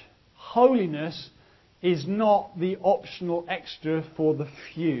church. Holiness is not the optional extra for the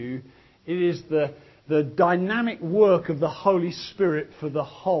few. It is the dynamic work of the Holy Spirit for the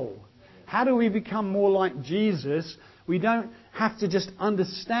whole. How do we become more like Jesus? We don't have to just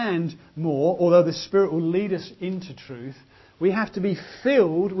understand more, although the Spirit will lead us into truth. We have to be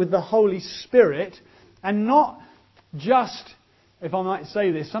filled with the Holy Spirit, and not just, if I might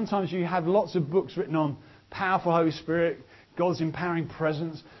say this, sometimes you have lots of books written on powerful Holy Spirit, God's empowering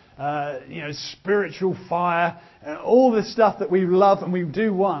presence, spiritual fire, all the stuff that we love and we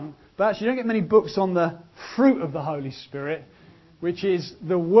do want. But actually, you don't get many books on the fruit of the Holy Spirit, which is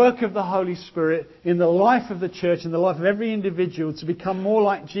the work of the Holy Spirit in the life of the church, in the life of every individual, to become more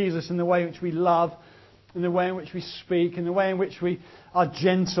like Jesus in the way in which we love, in the way in which we speak, in the way in which we are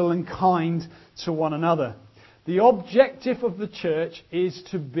gentle and kind to one another. The objective of the church is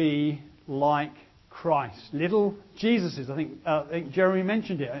to be like Christ. Little Jesuses. I think Jeremy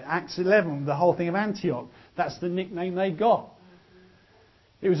mentioned it. Acts 11, the whole thing of Antioch. That's the nickname they got.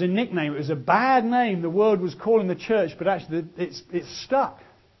 It was a nickname. It was a bad name the world was calling the church, but actually it's stuck.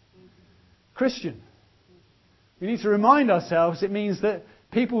 Christian. We need to remind ourselves it means that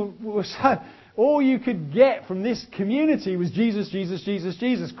people were all you could get from this community was Jesus, Jesus, Jesus,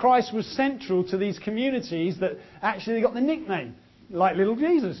 Jesus. Christ was central to these communities that actually got the nickname, like little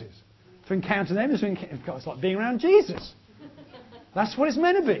Jesuses. To encounter them is it's like being around Jesus. That's what it's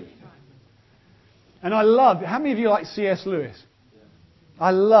meant to be. And I love, how many of you like C.S. Lewis?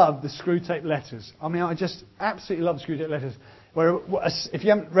 I love the Screwtape Letters. I mean, I just absolutely love the Screwtape Letters. Where, if you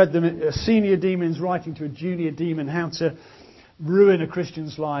haven't read them, a senior demon's writing to a junior demon how to ruin a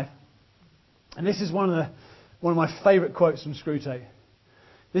Christian's life. And this is one of my favourite quotes from Screwtape.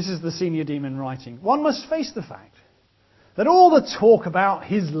 This is the senior demon writing. One must face the fact that all the talk about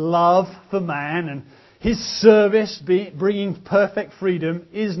his love for man and his service bringing perfect freedom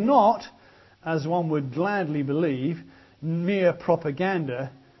is not, as one would gladly believe, mere propaganda,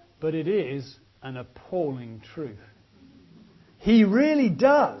 but it is an appalling truth. He really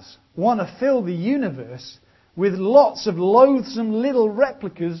does want to fill the universe with lots of loathsome little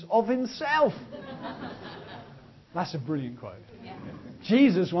replicas of himself. That's a brilliant quote. Yeah.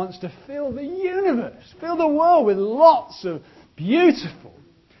 Jesus wants to fill the universe, fill the world with lots of beautiful,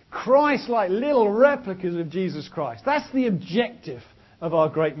 Christ-like little replicas of Jesus Christ. That's the objective of our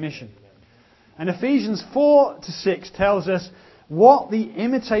great mission. And Ephesians 4-6 tells us what the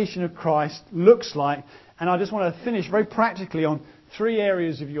imitation of Christ looks like. And I just want to finish very practically on 3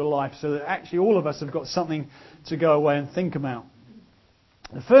 areas of your life so that actually all of us have got something to go away and think about.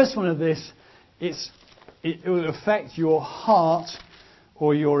 The first one of this is it will affect your heart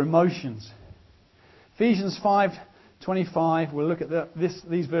or your emotions. Ephesians 5:25, we'll look at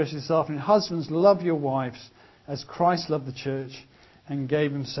these verses this afternoon. Husbands, love your wives as Christ loved the church and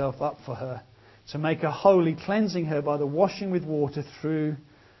gave himself up for her, to make her holy, cleansing her by the washing with water through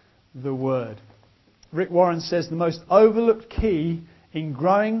the word. Rick Warren says the most overlooked key in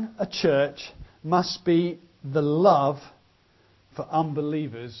growing a church must be the love for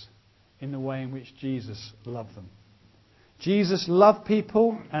unbelievers in the way in which Jesus loved them. Jesus loved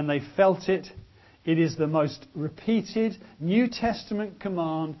people and they felt it. It is the most repeated New Testament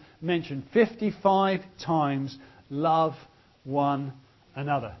command mentioned 55 times. Love one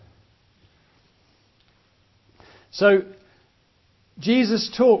another. So,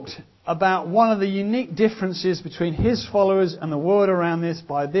 Jesus talked about one of the unique differences between his followers and the world around this.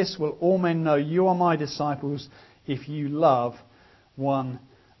 By this will all men know you are my disciples if you love one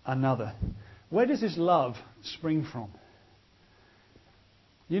another. Where does this love spring from?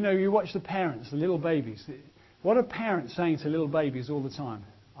 You know, you watch the parents, the little babies. What are parents saying to little babies all the time?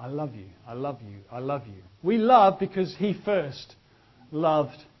 I love you, I love you, I love you. We love because he first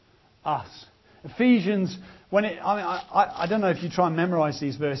loved us. Ephesians, I don't know if you try and memorize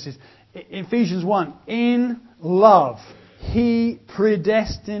these verses. Ephesians 1, in love, he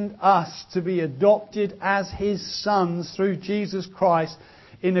predestined us to be adopted as his sons through Jesus Christ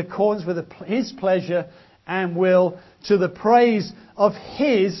in accordance with his pleasure and will, to the praise of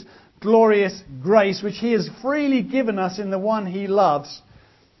his glorious grace, which he has freely given us in the one he loves.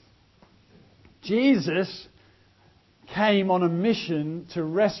 Jesus came on a mission to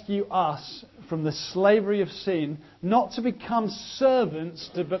rescue us from the slavery of sin, not to become servants,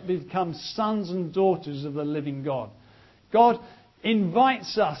 but become sons and daughters of the living God. God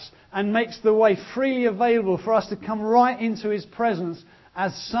invites us and makes the way freely available for us to come right into his presence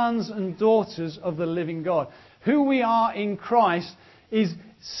as sons and daughters of the living God. Who we are in Christ is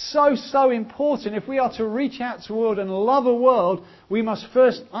so important. If we are to reach out to the world and love a world, we must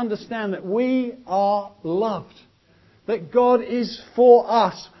first understand that we are loved. That God is for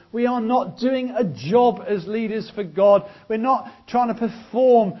us. We are not doing a job as leaders for God. We're not trying to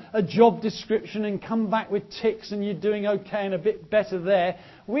perform a job description and come back with ticks and you're doing okay and a bit better there.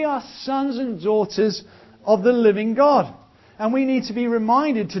 We are sons and daughters of the living God. And we need to be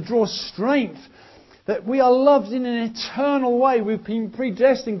reminded to draw strength that we are loved in an eternal way. We've been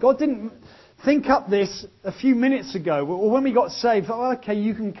predestined. God didn't think up this a few minutes ago. Or when we got saved, okay,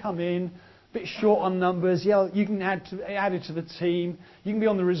 you can come in. bit short on numbers. Yeah, you can add it to the team. You can be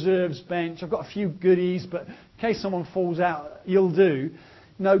on the reserves bench. I've got a few goodies, but in case someone falls out, you'll do.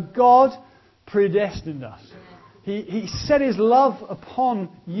 No, God predestined us. He set His love upon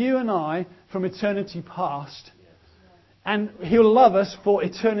you and I from eternity past, and He'll love us for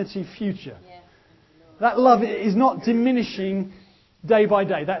eternity future. That love is not diminishing day by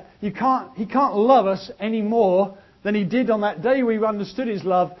day. He can't love us any more than He did on that day we understood His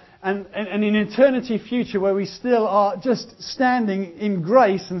love, and in eternity future where we still are just standing in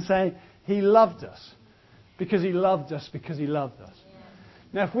grace and saying, He loved us because He loved us because He loved us.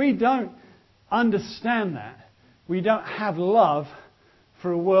 Now, if we don't understand that, we don't have love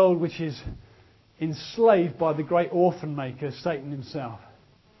for a world which is enslaved by the great orphan maker, Satan himself.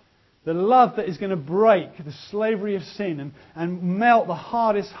 The love that is going to break the slavery of sin and melt the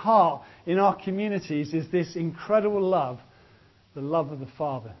hardest heart in our communities is this incredible love, the love of the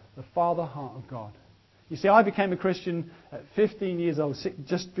Father heart of God. You see, I became a Christian at 15 years old,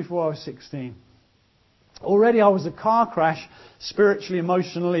 just before I was 16. Already I was a car crash, spiritually,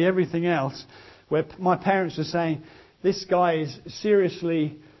 emotionally, everything else, where my parents were saying, this guy is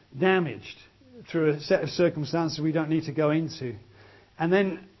seriously damaged through a set of circumstances we don't need to go into. And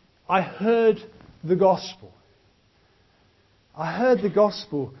then I heard the gospel.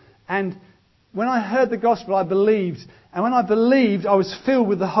 And when I heard the gospel, I believed. And when I believed, I was filled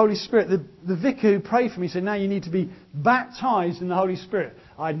with the Holy Spirit. The vicar who prayed for me said, now you need to be baptized in the Holy Spirit.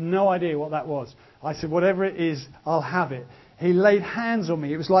 I had no idea what that was. I said, whatever it is, I'll have it. He laid hands on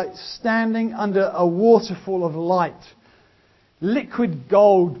me. It was like standing under a waterfall of light. Liquid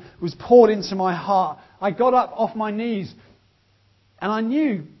gold was poured into my heart. I got up off my knees and I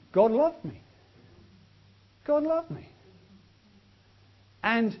knew God loved me. God loved me.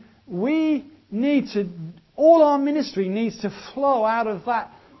 And all our ministry needs to flow out of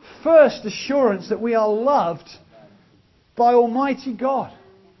that first assurance that we are loved by Almighty God.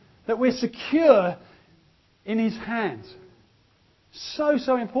 That we're secure in His hands.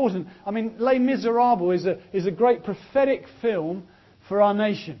 So important. I mean, Les Miserables is a great prophetic film for our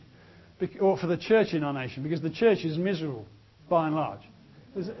nation. Or for the church in our nation. Because the church is miserable, by and large.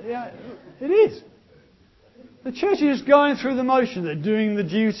 It is. The church is just going through the motion. They're doing the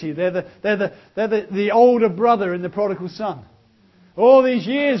duty. They're the older brother in the prodigal son. All these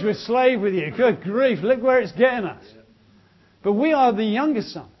years we're slave with you. Good grief, look where it's getting us. But we are the younger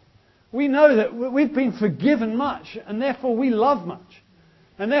son. We know that we've been forgiven much, and therefore we love much.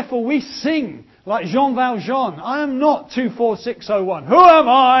 And therefore we sing like Jean Valjean. I am not 24601. Who am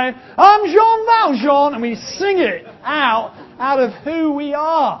I? I'm Jean Valjean. And we sing it out of who we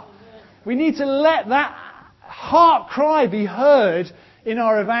are. We need to let that heart cry be heard in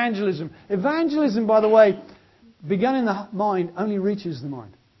our evangelism. Evangelism, by the way, begun in the mind, only reaches the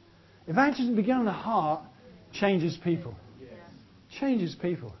mind. Evangelism begun in the heart changes people. Changes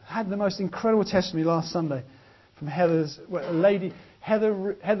people. I had the most incredible testimony last Sunday from Heather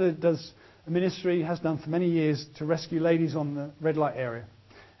does a ministry, has done for many years, to rescue ladies on the red light area.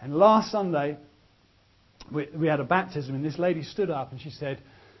 And last Sunday, we had a baptism, and this lady stood up and she said,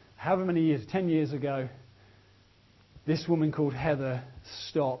 however many years, 10 years ago, this woman called Heather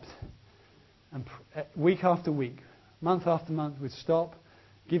stopped, and week after week, month after month, would stop,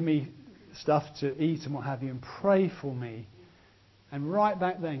 give me stuff to eat and what have you, and pray for me. And right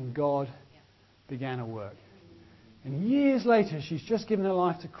back then, God began a work. And years later, she's just given her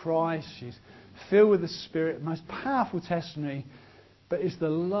life to Christ. She's filled with the Spirit. Most powerful testimony. But it's the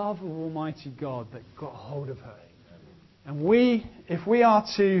love of Almighty God that got hold of her. And if we are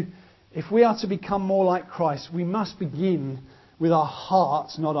to become more like Christ, we must begin with our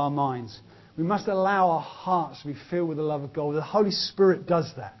hearts, not our minds. We must allow our hearts to be filled with the love of God. The Holy Spirit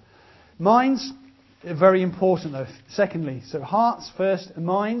does that. Minds are very important, though. Secondly, so hearts first,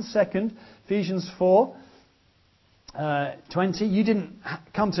 minds second. Ephesians 4:20. You didn't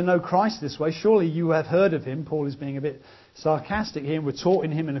come to know Christ this way. Surely you have heard of Him. Paul is being a bit sarcastic here. And were taught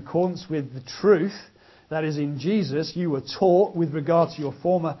in Him in accordance with the truth that is in Jesus. You were taught with regard to your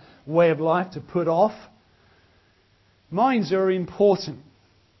former way of life to put off. Minds are important.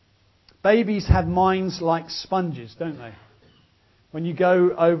 Babies have minds like sponges, don't they? When you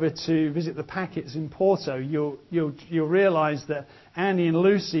go over to visit the Packets in Porto, you'll realise that Andy and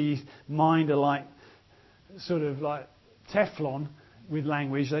Lucy's mind are like sort of like Teflon with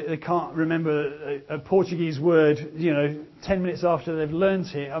language. They can't remember a Portuguese word, 10 minutes after they've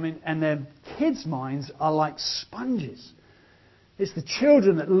learnt it. And their kids' minds are like sponges. It's the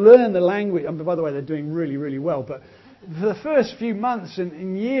children that learn the language. By the way, they're doing really, really well. But for the first few months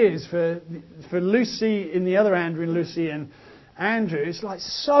and years, for Lucy and the other Andrew and Lucy and Andrew, it's like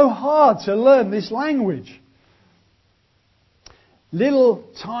so hard to learn this language. Little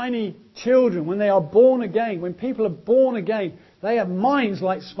tiny children, when they are born again, when people are born again, they have minds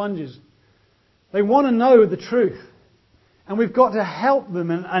like sponges. They want to know the truth. And we've got to help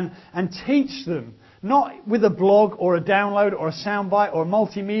them and teach them. Not with a blog or a download or a soundbite or a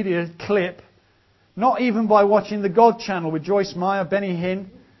multimedia clip. Not even by watching the God Channel with Joyce Meyer, Benny Hinn.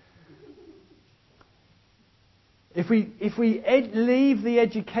 If we leave the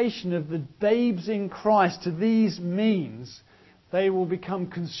education of the babes in Christ to these means, they will become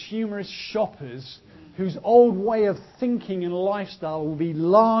consumerist shoppers whose old way of thinking and lifestyle will be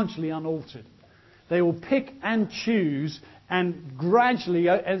largely unaltered. They will pick and choose, and gradually,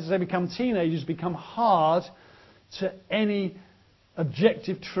 as they become teenagers, become hard to any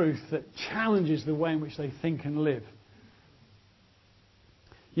objective truth that challenges the way in which they think and live.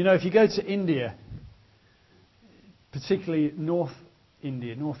 You know, if you go to India, particularly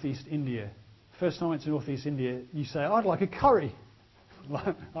northeast India. First time I went to northeast India, you say, I'd like a curry.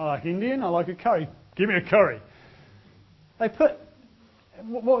 I like Indian, I like a curry. Give me a curry. They put,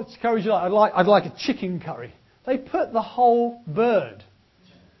 what curry would you like? I'd like a chicken curry. They put the whole bird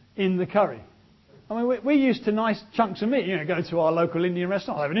in the curry. I mean, we're used to nice chunks of meat. You know, go to our local Indian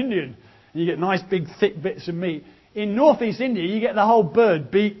restaurant, I'll have an Indian. And you get nice big thick bits of meat. In northeast India, you get the whole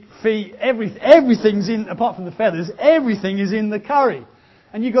bird, beak, feet, everything's in, apart from the feathers, everything is in the curry.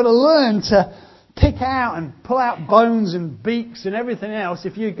 And you've got to learn to pick out and pull out bones and beaks and everything else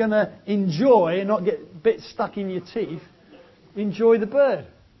if you're going to enjoy and not get bits stuck in your teeth. Enjoy the bird.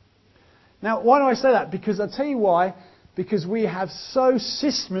 Now, why do I say that? Because I'll tell you why. Because we have so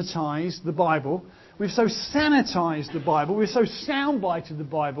systematized the Bible, we've so sanitized the Bible, we've so soundbited the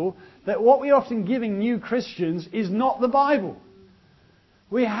Bible, that what we're often giving new Christians is not the Bible.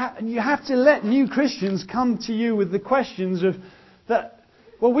 You have to let new Christians come to you with the questions of that.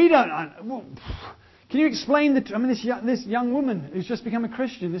 Well, we don't. Well, can you explain this young woman who's just become a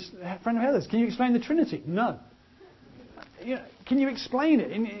Christian, this friend of Heather's? Can you explain the Trinity? No. Can you explain it?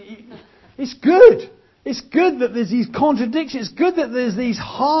 It's good. It's good that there's these contradictions. It's good that there's these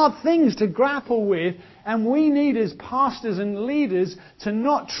hard things to grapple with. And we need, as pastors and leaders, to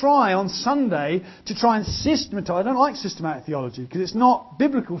not try on Sunday to try and systematize. I don't like systematic theology because it's not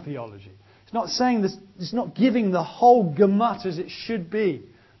biblical theology. It's not saying this. It's not giving the whole gamut as it should be.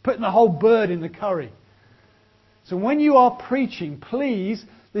 Putting the whole bird in the curry. So when you are preaching, please,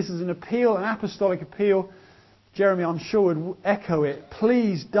 this is an appeal, an apostolic appeal. Jeremy, I'm sure, would echo it.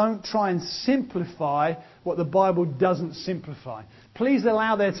 Please don't try and simplify what the Bible doesn't simplify. Please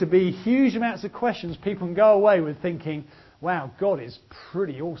allow there to be huge amounts of questions people can go away with thinking, wow, God is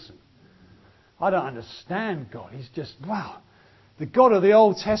pretty awesome. I don't understand God. He's just, wow. The God of the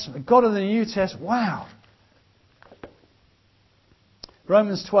Old Testament, the God of the New Testament, wow.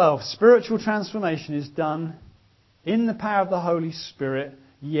 Romans 12, spiritual transformation is done in the power of the Holy Spirit,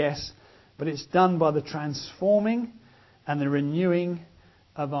 yes, but it's done by the transforming and the renewing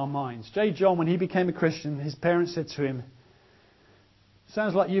of our minds. J. John, when he became a Christian, his parents said to him,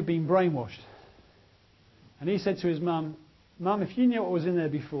 sounds like you've been brainwashed. And he said to his mum, Mum, if you knew what was in there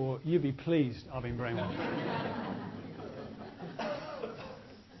before, you'd be pleased I've been brainwashed.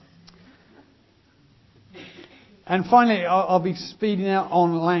 And finally, I'll be speeding out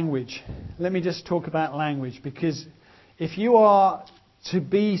on language. Let me just talk about language, because if you are to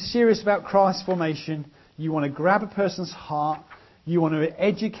be serious about Christ formation, you want to grab a person's heart, you want to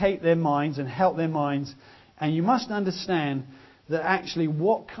educate their minds and help their minds, and you must understand that actually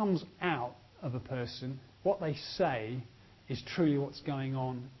what comes out of a person, what they say, is truly what's going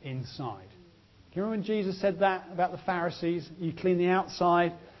on inside. Do you remember when Jesus said that about the Pharisees? You clean the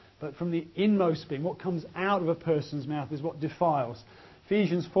outside, but from the inmost being, what comes out of a person's mouth is what defiles.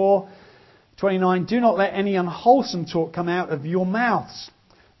 Ephesians 4:29, do not let any unwholesome talk come out of your mouths,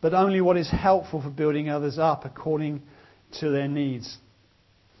 but only what is helpful for building others up according to their needs.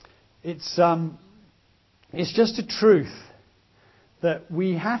 It's just a truth that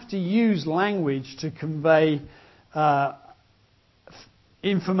we have to use language to convey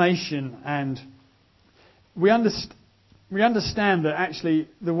information, and we understand that actually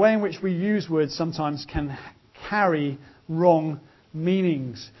the way in which we use words sometimes can carry wrong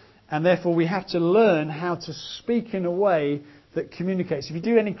meanings. And therefore we have to learn how to speak in a way that communicates. If you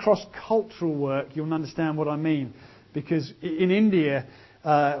do any cross-cultural work, you'll understand what I mean. Because in India,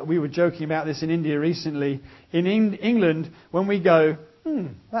 we were joking about this in India recently. In England, when we go,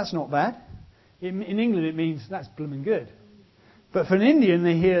 that's not bad. In England it means that's blooming good. But for an Indian,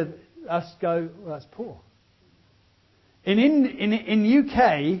 they hear us go, well, that's poor. In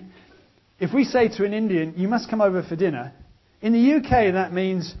UK, if we say to an Indian, you must come over for dinner, In the UK, that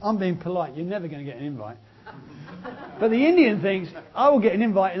means, I'm being polite, you're never going to get an invite. But the Indian thinks, I will get an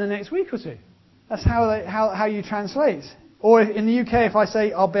invite in the next week or two. That's how you translate. Or in the UK, if I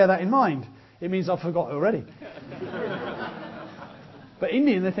say, I'll bear that in mind, it means I've forgot already. But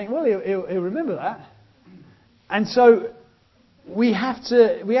Indian, they think, well, he'll remember that. And so we have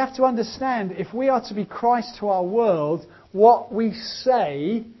to understand, if we are to be Christ to our world, what we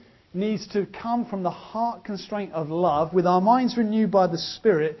say needs to come from the heart constraint of love, with our minds renewed by the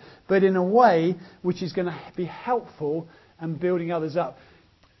Spirit, but in a way which is going to be helpful and building others up.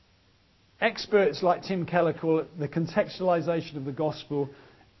 Experts like Tim Keller call it the contextualization of the gospel.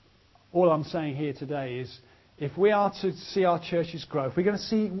 All I'm saying here today is, if we are to see our churches grow, if we're going to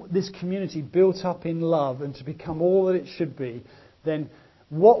see this community built up in love and to become all that it should be, then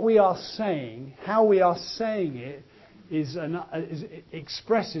what we are saying, how we are saying it, it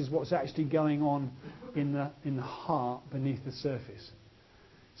expresses what's actually going on in the heart beneath the surface.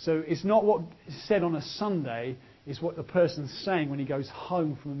 So it's not what is said on a Sunday, it's what the person's saying when he goes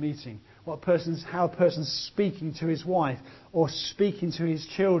home from a meeting. How a person's speaking to his wife or speaking to his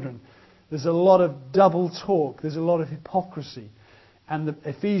children. There's a lot of double talk, there's a lot of hypocrisy. And the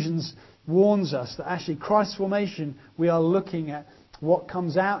Ephesians warns us that actually Christ's formation, we are looking at what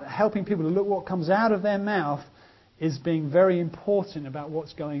comes out, helping people to look what comes out of their mouth, is being very important about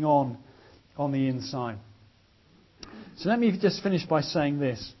what's going on the inside. So let me just finish by saying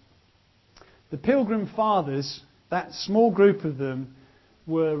this. The Pilgrim Fathers, that small group of them,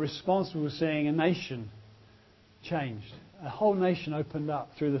 were responsible for seeing a nation changed. A whole nation opened up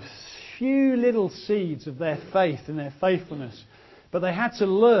through the few little seeds of their faith and their faithfulness. But they had to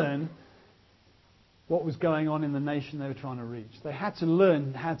learn what was going on in the nation they were trying to reach. They had to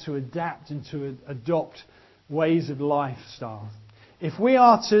learn how to adapt and to adopt ways of lifestyle. If we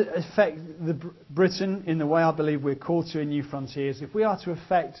are to affect Britain in the way I believe we're called to in Newfrontiers, if we are to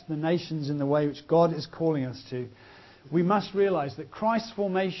affect the nations in the way which God is calling us to, we must realise that Christ's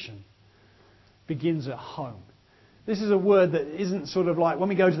formation begins at home. This is a word that isn't sort of like, when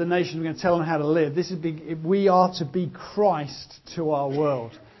we go to the nations, we're going to tell them how to live. We are to be Christ to our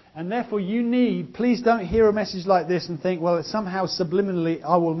world. And therefore please don't hear a message like this and think, well, it's somehow subliminally,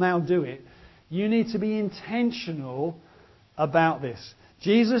 I will now do it. You need to be intentional about this.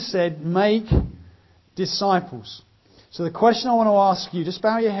 Jesus said, make disciples. So the question I want to ask you, just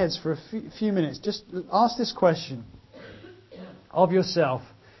bow your heads for a few minutes. Just ask this question of yourself.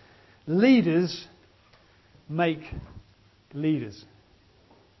 Leaders make leaders.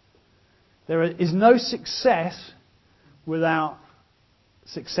 There is no success without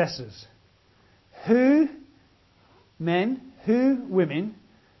successors. Who, men, who, women,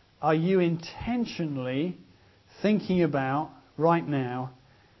 are you intentionally thinking about right now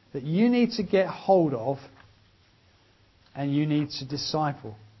that you need to get hold of and you need to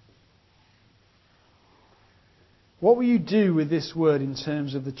disciple? What will you do with this word in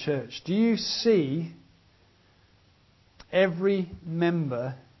terms of the church? Do you see every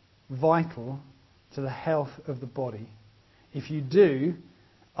member vital to the health of the body? If you do,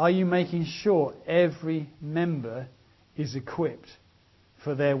 are you making sure every member is equipped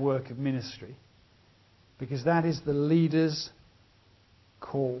for their work of ministry? Because that is the leader's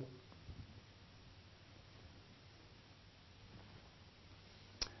call.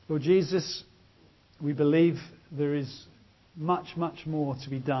 Lord Jesus, we believe there is much, much more to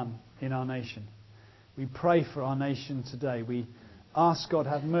be done in our nation. We pray for our nation today. We ask God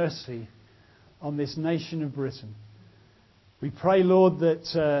have mercy on this nation of Britain. We pray, Lord,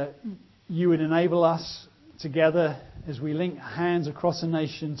 that you would enable us together as we link hands across a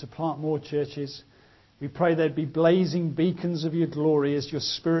nation to plant more churches. We pray there'd be blazing beacons of your glory as your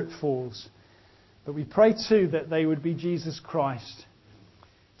Spirit falls. But we pray too that they would be Jesus Christ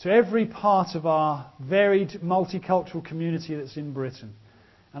to every part of our varied multicultural community that's in Britain.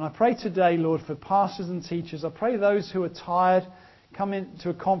 And I pray today, Lord, for pastors and teachers. I pray those who are tired come into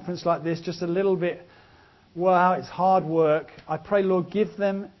a conference like this just a little bit, wow, it's hard work. I pray, Lord, give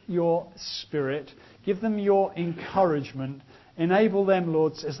them your Spirit. Give them your encouragement. Enable them,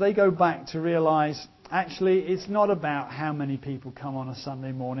 Lord, as they go back to realise, actually, it's not about how many people come on a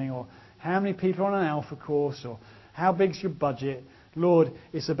Sunday morning or how many people are on an Alpha course or how big's your budget. Lord,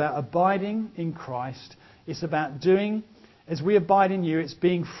 it's about abiding in Christ. It's about doing, as we abide in you, it's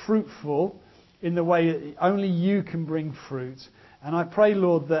being fruitful in the way that only you can bring fruit. And I pray,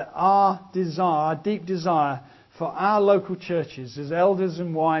 Lord, that our desire, our deep desire for our local churches as elders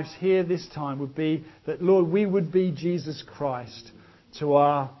and wives here this time would be that, Lord, we would be Jesus Christ to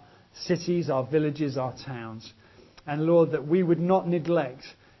our cities, our villages, our towns. And, Lord, that we would not neglect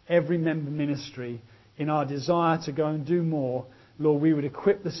every member ministry in our desire to go and do more, Lord, we would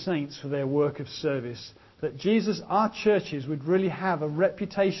equip the saints for their work of service. That Jesus, our churches, would really have a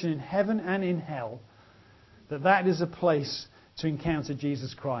reputation in heaven and in hell. That is a place to encounter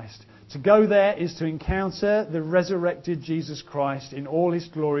Jesus Christ. To go there is to encounter the resurrected Jesus Christ in all His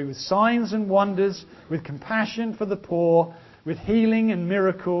glory, with signs and wonders, with compassion for the poor, with healing and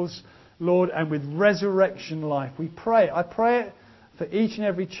miracles, Lord, and with resurrection life. I pray for each and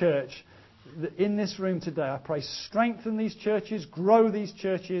every church in this room today. I pray strengthen these churches, grow these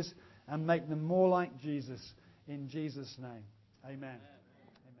churches, and make them more like Jesus. In Jesus' name, amen.